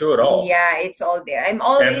 That's not true at all. Yeah, it's all there. I'm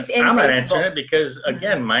always in I'm Facebook. not answering it because,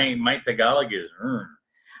 again, my Tagalog is...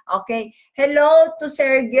 Okay. Hello to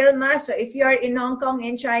Sir Gilma. So if you are in Hong Kong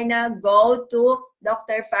and China, go to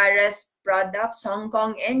Dr. Farrah's products, Hong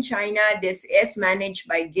Kong and China. This is managed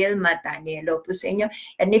by Gilma Tani. Hello po sa inyo.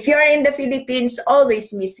 And if you are in the Philippines,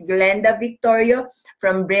 always Miss Glenda Victorio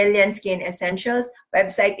from Brilliant Skin Essentials.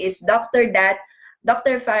 Website is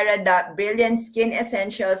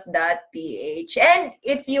drfarrah.brilliantskinessentials.ph. And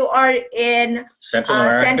if you are in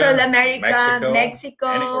Central America,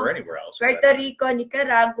 Mexico, or anywhere else, Puerto Rico,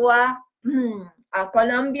 Nicaragua,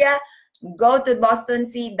 Colombia, go to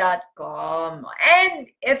bostonsea.com. And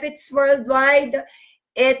if it's worldwide,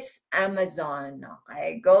 it's Amazon.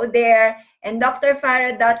 Okay, go there. And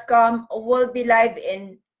drfarrah.com will be live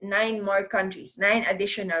in 9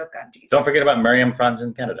 additional countries. Don't forget about Miriam Franz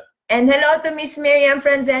in Canada. And hello to Miss Miriam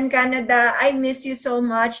Franz in Canada. I miss you so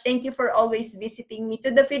much. Thank you for always visiting me.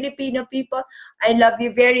 To the Filipino people, I love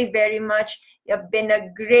you very, very much. You have been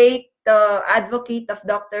a great advocate of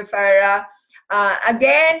Dr. Farrah.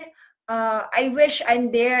 Again, I wish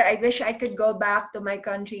I'm there. I wish I could go back to my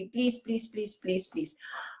country. Please,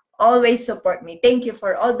 always support me. Thank you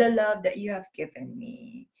for all the love that you have given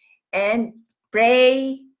me. And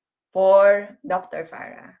pray for Dr.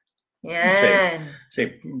 Farrah. Yeah.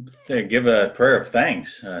 Give a prayer of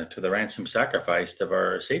thanks to the ransom sacrifice of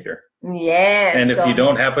our Savior. Yes. And if you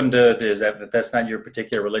don't happen to, that's not your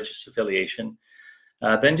particular religious affiliation,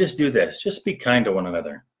 then just do this. Just be kind to one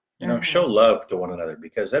another. You know, show love to one another,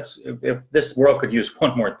 because that's, if this world could use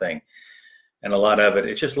one more thing, and a lot of it,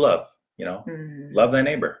 it's just love. You know, love thy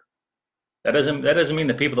neighbor. That doesn't mean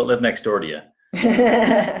the people that live next door to you.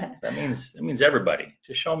 It means everybody.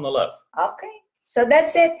 Just show them the love. Okay. So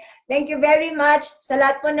that's it. Thank you very much. Sa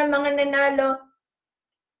lahat po ng mga nanalo,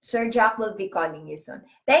 Sir Jack will be calling you soon.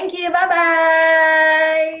 Thank you.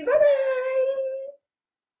 Bye-bye. Bye-bye.